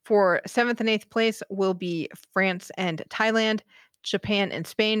brackets for 7th and 8th place will be France and Thailand. Japan and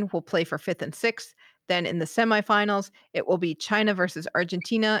Spain will play for 5th and 6th. Then in the semifinals, it will be China versus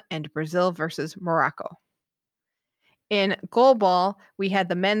Argentina and Brazil versus Morocco. In goalball, we had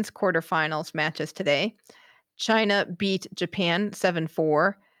the men's quarterfinals matches today. China beat Japan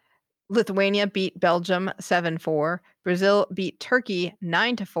 7-4. Lithuania beat Belgium 7-4. Brazil beat Turkey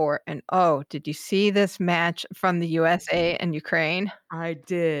 9-4. And oh, did you see this match from the USA and Ukraine? I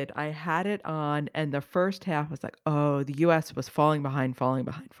did. I had it on, and the first half was like, oh, the US was falling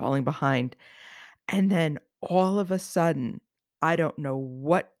behind. And then all of a sudden, I don't know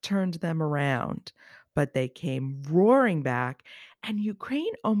what turned them around, but they came roaring back, and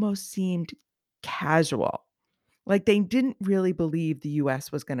Ukraine almost seemed casual. Like they didn't really believe the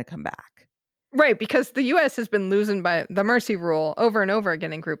US was going to come back. Right, because the US has been losing by the mercy rule over and over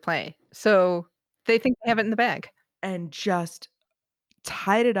again in group play. So they think they have it in the bag. And just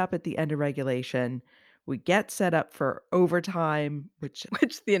tied it up at the end of regulation. We get set up for overtime, which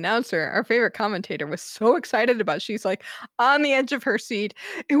The announcer, our favorite commentator, was so excited about. She's like on the edge of her seat,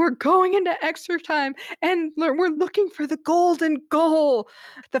 and we're going into extra time, and we're looking for the golden goal.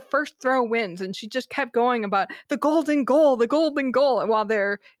 The first throw wins, and she just kept going about the golden goal. And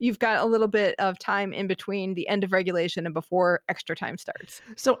while you've got a little bit of time in between the end of regulation and before extra time starts.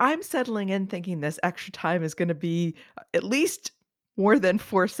 So I'm settling in thinking this extra time is going to be at least more than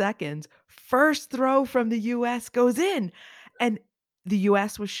 4 seconds. First throw from the US goes in. And the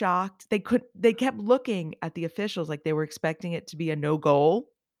US was shocked. They kept looking at the officials like they were expecting it to be a no goal.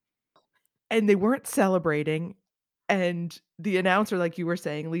 And they weren't celebrating. And the announcer, like you were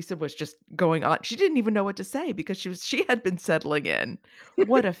saying, Lisa, was just going on. She didn't even know what to say because she had been settling in.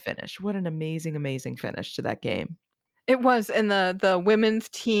 What a finish. What an amazing, amazing finish to that game. It was, and the women's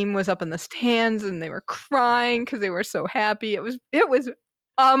team was up in the stands, and they were crying because they were so happy. It was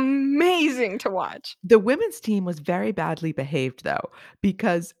amazing to watch. The women's team was very badly behaved, though,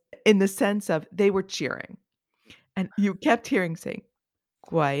 because in the sense of they were cheering, and you kept hearing saying,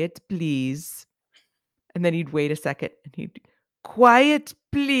 "Quiet, please." And then he'd wait a second, and he'd, "Quiet,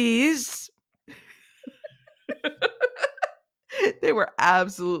 please." They were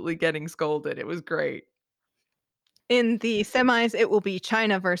absolutely getting scolded. It was great. In the semis, it will be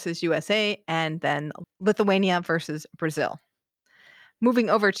China versus USA, and then Lithuania versus Brazil. Moving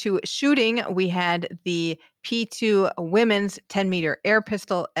over to shooting, we had the P2 women's 10-meter air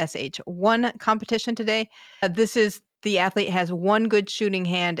pistol SH1 competition today. This is the athlete has one good shooting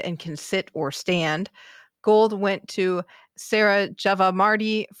hand and can sit or stand. Gold went to Sarah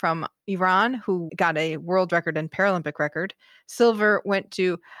Javamardi from Iran, who got a world record and Paralympic record. Silver went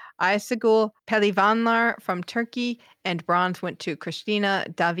to Aysegul Pelivanlar from Turkey, and bronze went to Christina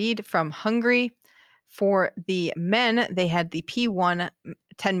David from Hungary. For the men, they had the P1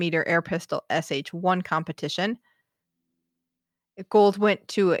 10-meter air pistol SH1 competition. Gold went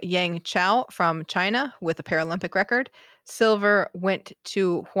to Yang Chao from China with a Paralympic record. Silver went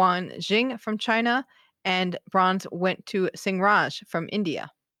to Huan Jing from China, and bronze went to Singraj from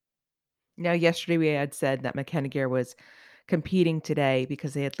India. Now, yesterday we had said that McKenna Gear was competing today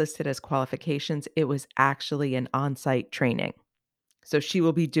because they had listed as qualifications. It was actually an on-site training. So she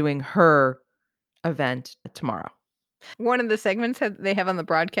will be doing her event tomorrow. One of the segments that they have on the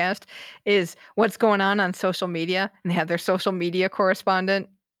broadcast is what's going on social media, and they have their social media correspondent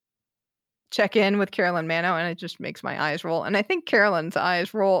check in with Carolyn Mano, and it just makes my eyes roll. And I think Carolyn's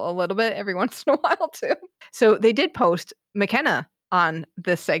eyes roll a little bit every once in a while too. So they did post McKenna on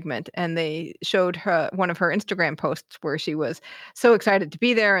this segment, and they showed her one of her Instagram posts where she was so excited to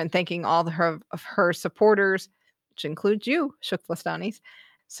be there and thanking all of her supporters, which includes you, Shook Lastanis.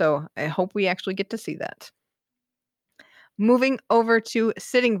 So I hope we actually get to see that. Moving over to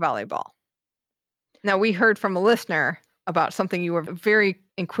sitting volleyball. Now, we heard from a listener about something you were very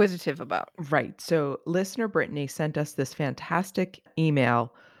inquisitive about. Right. So listener Brittany sent us this fantastic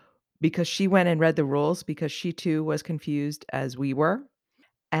email because she went and read the rules because she too was confused as we were.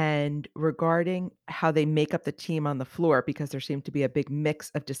 And regarding how they make up the team on the floor, because there seemed to be a big mix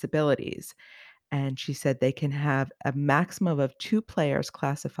of disabilities. And she said they can have a maximum of 2 players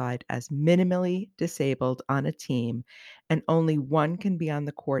classified as minimally disabled on a team, and only one can be on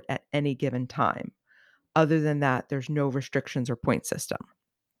the court at any given time. Other than that, there's no restrictions or point system.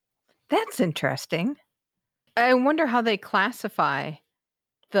 That's interesting. I wonder how they classify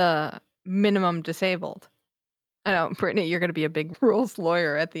the minimum disabled. I know, Brittany, you're going to be a big rules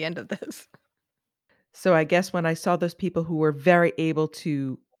lawyer at the end of this. So I guess when I saw those people who were very able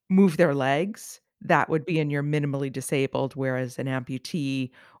to move their legs, that would be in your minimally disabled, whereas an amputee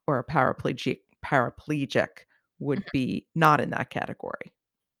or a paraplegic would be not in that category.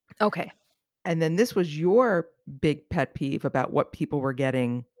 Okay. And then this was your big pet peeve about what people were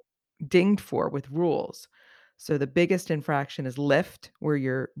getting dinged for with rules. So the biggest infraction is lift, where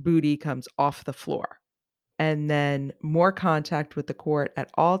your booty comes off the floor. And then more contact with the court at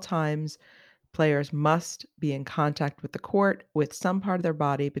all times. Players must be in contact with the court with some part of their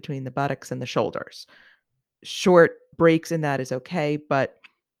body between the buttocks and the shoulders. Short breaks in that is okay, but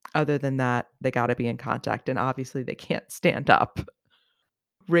other than that, they got to be in contact. And obviously, they can't stand up,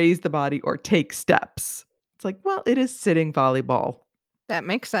 raise the body, or take steps. It's like, well, it is sitting volleyball. That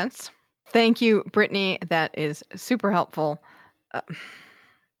makes sense. Thank you, Brittany. That is super helpful.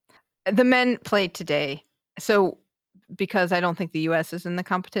 The men played today. So because I don't think the U.S. is in the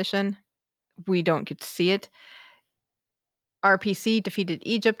competition, we don't get to see it. RPC defeated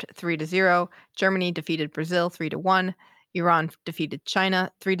Egypt 3-0. Germany defeated Brazil 3-1. Iran defeated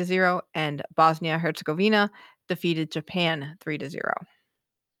China 3-0. And Bosnia-Herzegovina defeated Japan 3-0.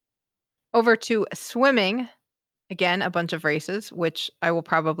 Over to swimming. Again, a bunch of races, which I will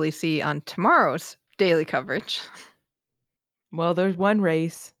probably see on tomorrow's daily coverage. Well, there's one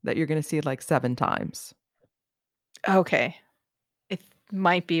race that you're going to see like 7 times. Okay. I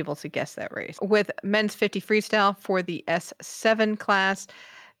might be able to guess that race. With men's 50 freestyle for the S7 class,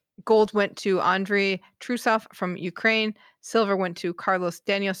 gold went to Andrei Trusov from Ukraine. Silver went to Carlos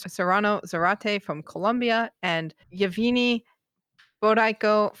Daniel Serrano Zarate from Colombia. And Yevgeny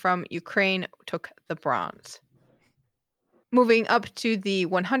Bodaiko from Ukraine took the bronze. Moving up to the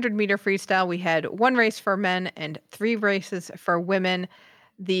 100-meter freestyle, we had 1 race for men and 3 races for women.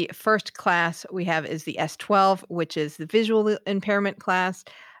 The first class we have is the S12, which is the visual impairment class.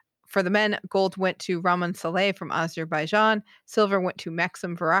 For the men, gold went to Raman Saleh from Azerbaijan, silver went to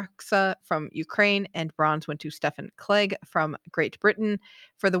Maxim Varaksa from Ukraine, and bronze went to Stefan Clegg from Great Britain.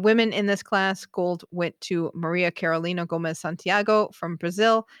 For the women in this class, gold went to Maria Carolina Gomez Santiago from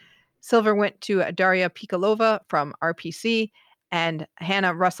Brazil, silver went to Daria Pikolova from RPC, and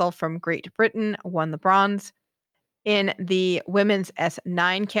Hannah Russell from Great Britain won the bronze. In the women's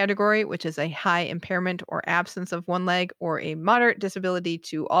S9 category, which is a high impairment or absence of one leg or a moderate disability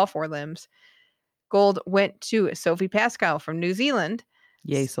to all 4 limbs, gold went to Sophie Pascal from New Zealand.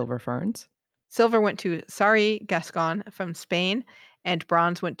 Yay, Silver Ferns. Silver went to Sari Gascon from Spain, and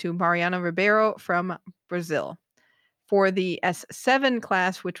bronze went to Mariana Ribeiro from Brazil. For the S7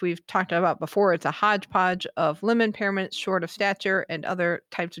 class, which we've talked about before, it's a hodgepodge of limb impairments, short of stature, and other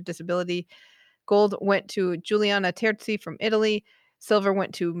types of disability. Gold went to Giuliana Terzi from Italy. Silver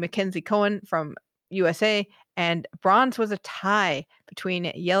went to Mackenzie Cohen from USA. And bronze was a tie between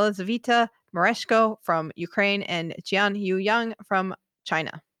Yelizaveta Mereshko from Ukraine and Jian Yu Yang from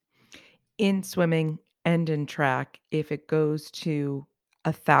China. in swimming and in track, if it goes to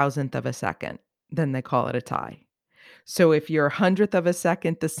a thousandth of a second, then they call it a tie. So if you're a hundredth of a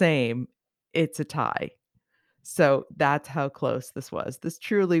second the same, it's a tie. So that's how close this was. This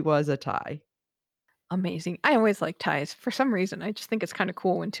truly was a tie. Amazing. I always like ties. For some reason, I just think it's kind of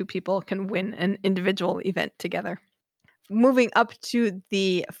cool when two people can win an individual event together. Moving up to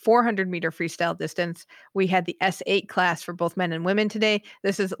the 400-meter freestyle distance, we had the S8 class for both men and women today.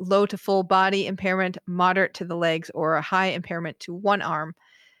 This is low to full body impairment, moderate to the legs, or a high impairment to one arm.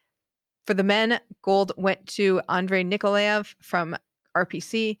 For the men, gold went to Andrei Nikolaev from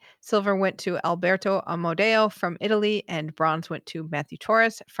RPC, silver went to Alberto Amodeo from Italy, and bronze went to Matthew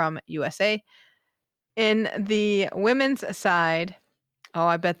Torres from USA. In the women's side, oh,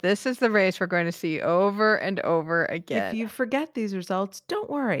 I bet this is the race we're going to see over and over If again. you forget these results, don't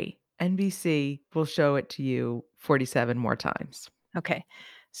worry. NBC will show it to you 47 more times. Okay.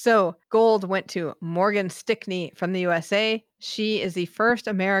 So gold went to Morgan Stickney from the USA. She is the first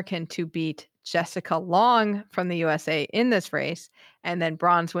American to beat Jessica Long from the USA in this race. And then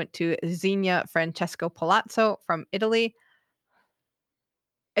bronze went to Xenia Francesco Palazzo from Italy.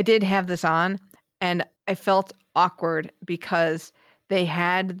 I did have this on and I felt awkward because they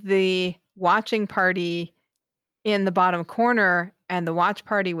had the watching party in the bottom corner and the watch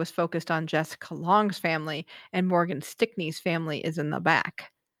party was focused on Jessica Long's family and Morgan Stickney's family is in the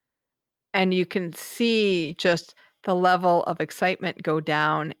back. And you can see just the level of excitement go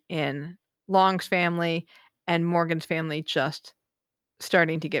down in Long's family and Morgan's family just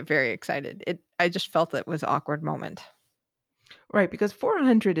starting to get very excited. I just felt it was an awkward moment. Right, because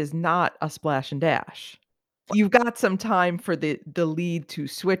 400 is not a splash and dash. You've got some time for the lead to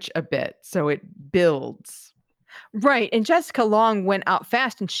switch a bit, so it builds. Right, and Jessica Long went out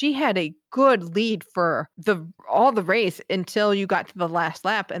fast, and she had a good lead for all the race until you got to the last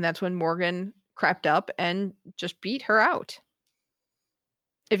lap, and that's when Morgan crept up and just beat her out.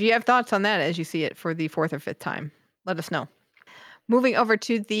 If you have thoughts on that as you see it for the fourth or fifth time, let us know. Moving over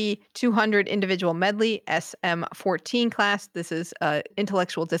to the 200 individual medley SM14 class. This is an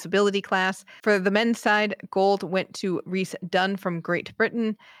intellectual disability class. For the men's side, gold went to Rhys Dunn from Great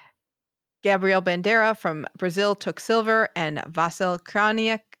Britain. Gabriel Bandera from Brazil took silver, and Vasyl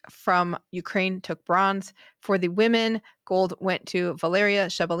Kraniak from Ukraine took bronze. For the women, gold went to Valeria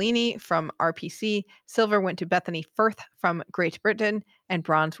Shabalini from RPC, silver went to Bethany Firth from Great Britain, and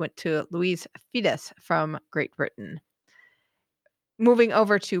bronze went to Louise Fides from Great Britain. Moving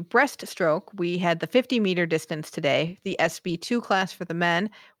over to breaststroke, we had the 50-meter distance today, the SB2 class for the men,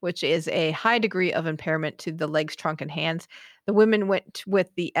 which is a high degree of impairment to the legs, trunk, and hands. The women went with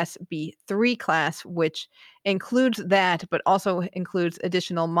the SB3 class, which includes that, but also includes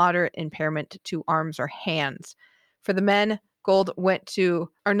additional moderate impairment to arms or hands. For the men, gold went to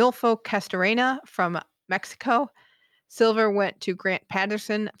Arnulfo Castorena from Mexico. Silver went to Grant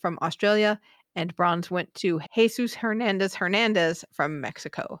Patterson from Australia, and bronze went to Jesus Hernandez from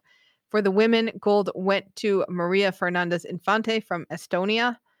Mexico. For the women, gold went to Maria Fernandez Infante from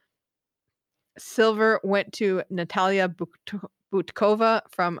Estonia. Silver went to Natalia Butkova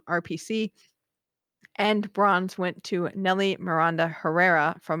from RPC, and bronze went to Nelly Miranda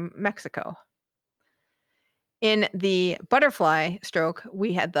Herrera from Mexico. In the butterfly stroke,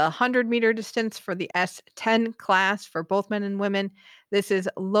 we had the 100-meter distance for the S10 class for both men and women. This is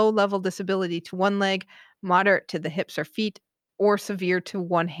low-level disability to one leg, moderate to the hips or feet, or severe to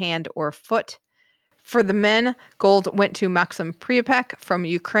one hand or foot. For the men, gold went to Maxim Priapek from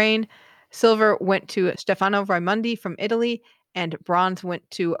Ukraine, silver went to Stefano Raimondi from Italy, and bronze went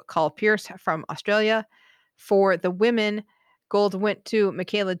to Carl Pierce from Australia. For the women, gold went to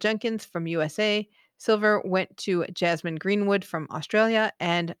Michaela Jenkins from USA, silver went to Jasmine Greenwood from Australia,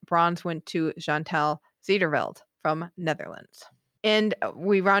 and bronze went to Chantal Zederveld from Netherlands. And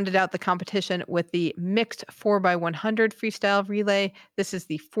we rounded out the competition with the mixed 4x100 freestyle relay. This is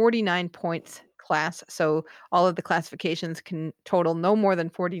the 49 points class, so all of the classifications can total no more than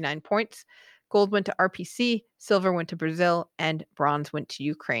 49 points. Gold went to RPC, silver went to Brazil, and bronze went to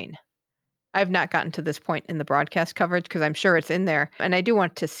Ukraine. I've not gotten to this point in the broadcast coverage because I'm sure it's in there. And I do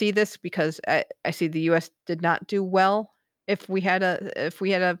want to see this because I see the US did not do well if we had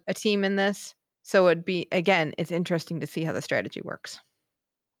a team in this. So it'd be, again, it's interesting to see how the strategy works.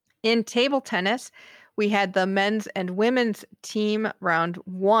 In table tennis, we had the men's and women's team round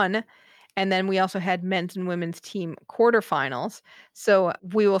 1. And then we also had men's and women's team quarterfinals. So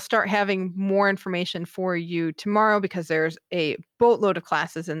we will start having more information for you tomorrow because there's a boatload of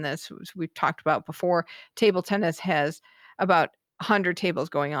classes in this. As we've talked about before, table tennis has about 100 tables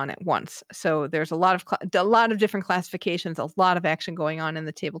going on at once. So there's a lot of different classifications, a lot of action going on in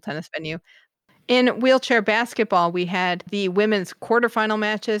the table tennis venue. In wheelchair basketball, we had the women's quarterfinal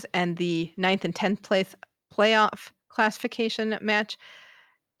matches and the ninth and 10th place playoff classification match.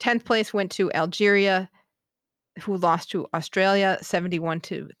 10th place went to Algeria, who lost to Australia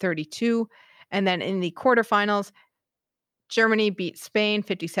 71-32. And then in the quarterfinals, Germany beat Spain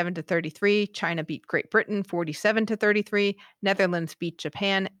 57-33, China beat Great Britain 47-33, Netherlands beat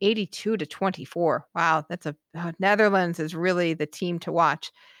Japan 82-24. Wow, Netherlands is really the team to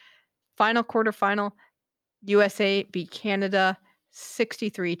watch. Final quarterfinal, USA beat Canada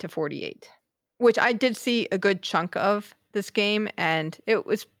 63-48, which I did see a good chunk of this game, and it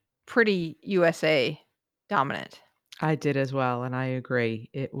was pretty USA dominant. I did as well, and I agree.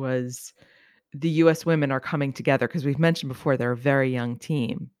 It was the US women are coming together because we've mentioned before they're a very young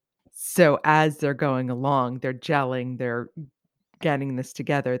team. So as they're going along, they're gelling, they're getting this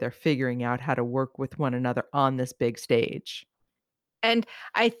together, they're figuring out how to work with one another on this big stage. And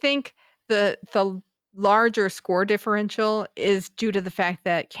I think the larger score differential is due to the fact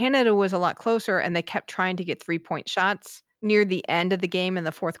that Canada was a lot closer and they kept trying to get 3-point shots near the end of the game in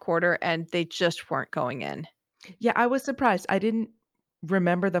the fourth quarter, and they just weren't going in. Yeah, I was surprised. I didn't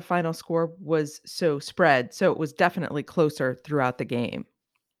remember the final score was so spread, so it was definitely closer throughout the game.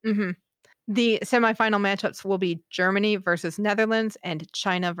 Mhm. The semifinal matchups will be Germany versus Netherlands and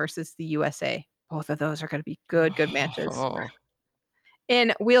China versus the USA. Both of those are gonna be good matches. Oh.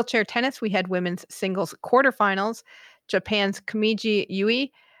 In wheelchair tennis, we had women's singles quarterfinals. Japan's Kumiji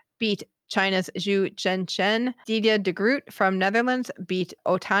Yui beat China's Zhu Zhenchen. Didia de Groot from Netherlands beat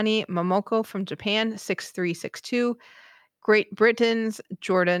Otani Momoko from Japan 6-3, 6-2. Great Britain's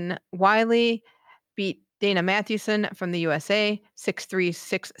Jordan Wiley beat Dana Mathewson from the USA 6-3,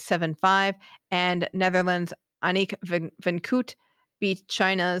 6-7-5. And Netherlands' Annick van Koot beat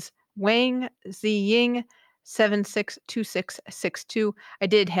China's Wang Ziying 7-6, 2-6, 6-2. I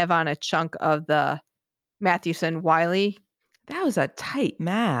did have on a chunk of the Mathewson Wiley. That was a tight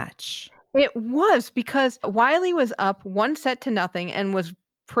match. It was because Wiley was up 1-0 and was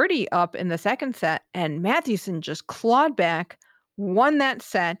pretty up in the second set, and Mathewson just clawed back, won that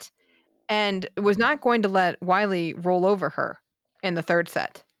set, and was not going to let Wiley roll over her in the third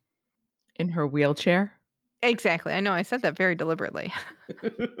set. In her wheelchair? Exactly. I know I said that very deliberately.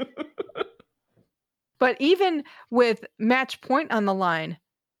 But even with match point on the line,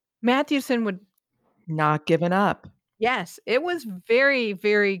 Mathewson would Not giving up. yes, it was very,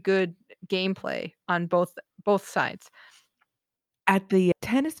 very good gameplay on both sides. At the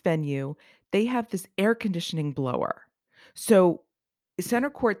tennis venue, they have this air conditioning blower. So, center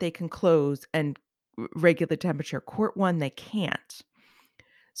court, they can close and regulate the temperature. Court 1, they can't.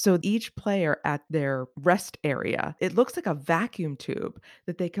 So each player at their rest area, it looks like a vacuum tube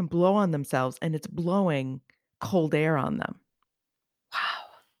that they can blow on themselves, and it's blowing cold air on them. Wow.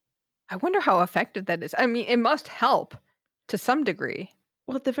 I wonder how effective that is. I mean, it must help to some degree.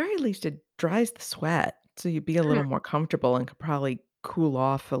 Well, at the very least, it dries the sweat, so you'd be a little more comfortable and could probably cool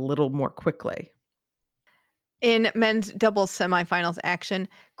off a little more quickly. In men's doubles semifinals action,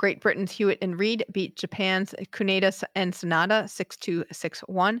 Great Britain's Hewitt and Reed beat Japan's Kuneda and Sonata 6-2,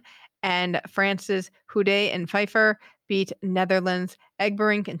 6-1, and France's Houdet and Pfeiffer beat Netherlands'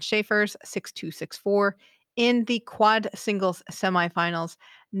 Egberink and Schaefers 6-2, 6-4. In the quad singles semifinals,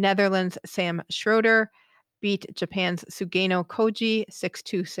 Netherlands' Sam Schroeder beat Japan's Sugeno Koji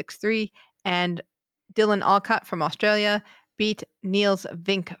 6-2, 6-3, and Dylan Alcott from Australia beat Niels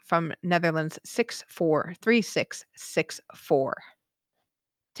Vink from Netherlands 6-4, 3-6, 6-4.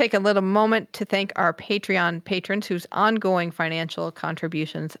 Take a little moment to thank our Patreon patrons whose ongoing financial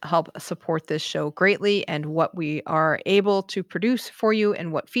contributions help support this show greatly and what we are able to produce for you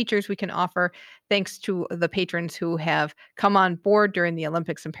and what features we can offer. Thanks to the patrons who have come on board during the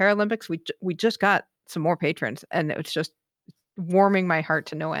Olympics and Paralympics. We just got some more patrons, and it's just warming my heart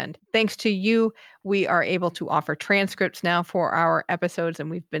to no end. Thanks to you, we are able to offer transcripts now for our episodes,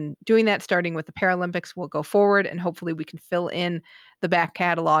 and we've been doing that starting with the Paralympics. We'll go forward, and hopefully we can fill in the back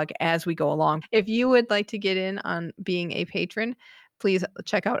catalog as we go along. If you would like to get in on being a patron, please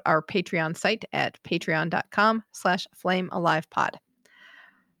check out our Patreon site at patreon.com/flamealivepod.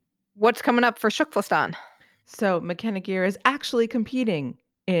 What's coming up for Shukflastan? So, McKenna Gear is actually competing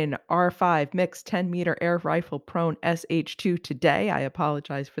in R5 mixed 10-meter air rifle prone SH2 today. I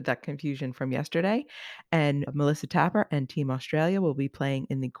apologize for that confusion from yesterday. And Melissa Tapper and Team Australia will be playing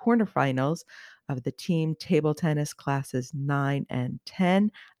in the quarterfinals of the team table tennis classes 9 and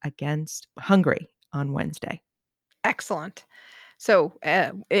 10 against Hungary on Wednesday. Excellent. So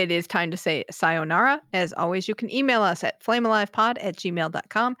it is time to say sayonara. As always, you can email us at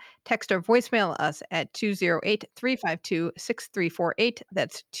flamealivepod@gmail.com. Text or voicemail us at 208-352-6348.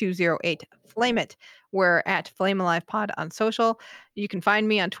 That's 208-FLAME-IT. We're at Flame Alive Pod on social. You can find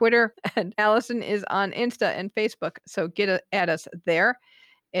me on Twitter, and Allison is on Insta and Facebook. So get at us there.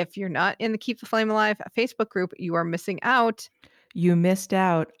 If you're not in the Keep the Flame Alive Facebook group, you are missing out. You missed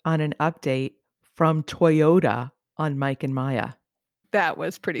out on an update from Toyota on Mike and Maya. That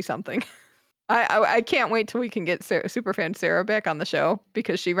was pretty something. I can't wait till we can get Superfan Sarah back on the show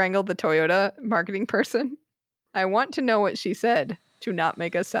because she wrangled the Toyota marketing person. I want to know what she said to not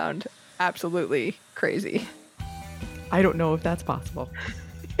make us sound absolutely crazy. I don't know if that's possible.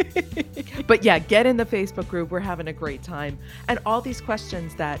 But yeah, get in the Facebook group. We're having a great time. And all these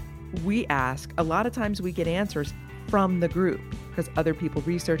questions that we ask, a lot of times we get answers from the group because other people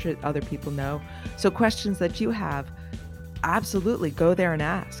research it, other people know. So questions that you have, absolutely go there and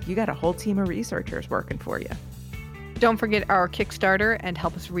ask. You got a whole team of researchers working for you. Don't forget our Kickstarter and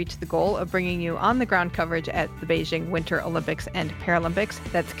help us reach the goal of bringing you on-the-ground coverage at the Beijing Winter Olympics and Paralympics.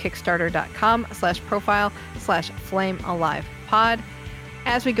 That's kickstarter.com/profile/flamealivepod.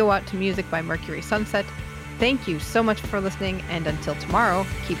 As we go out to music by Mercury Sunset, thank you so much for listening, and until tomorrow,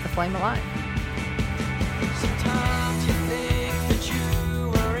 keep the flame alive. Sometimes you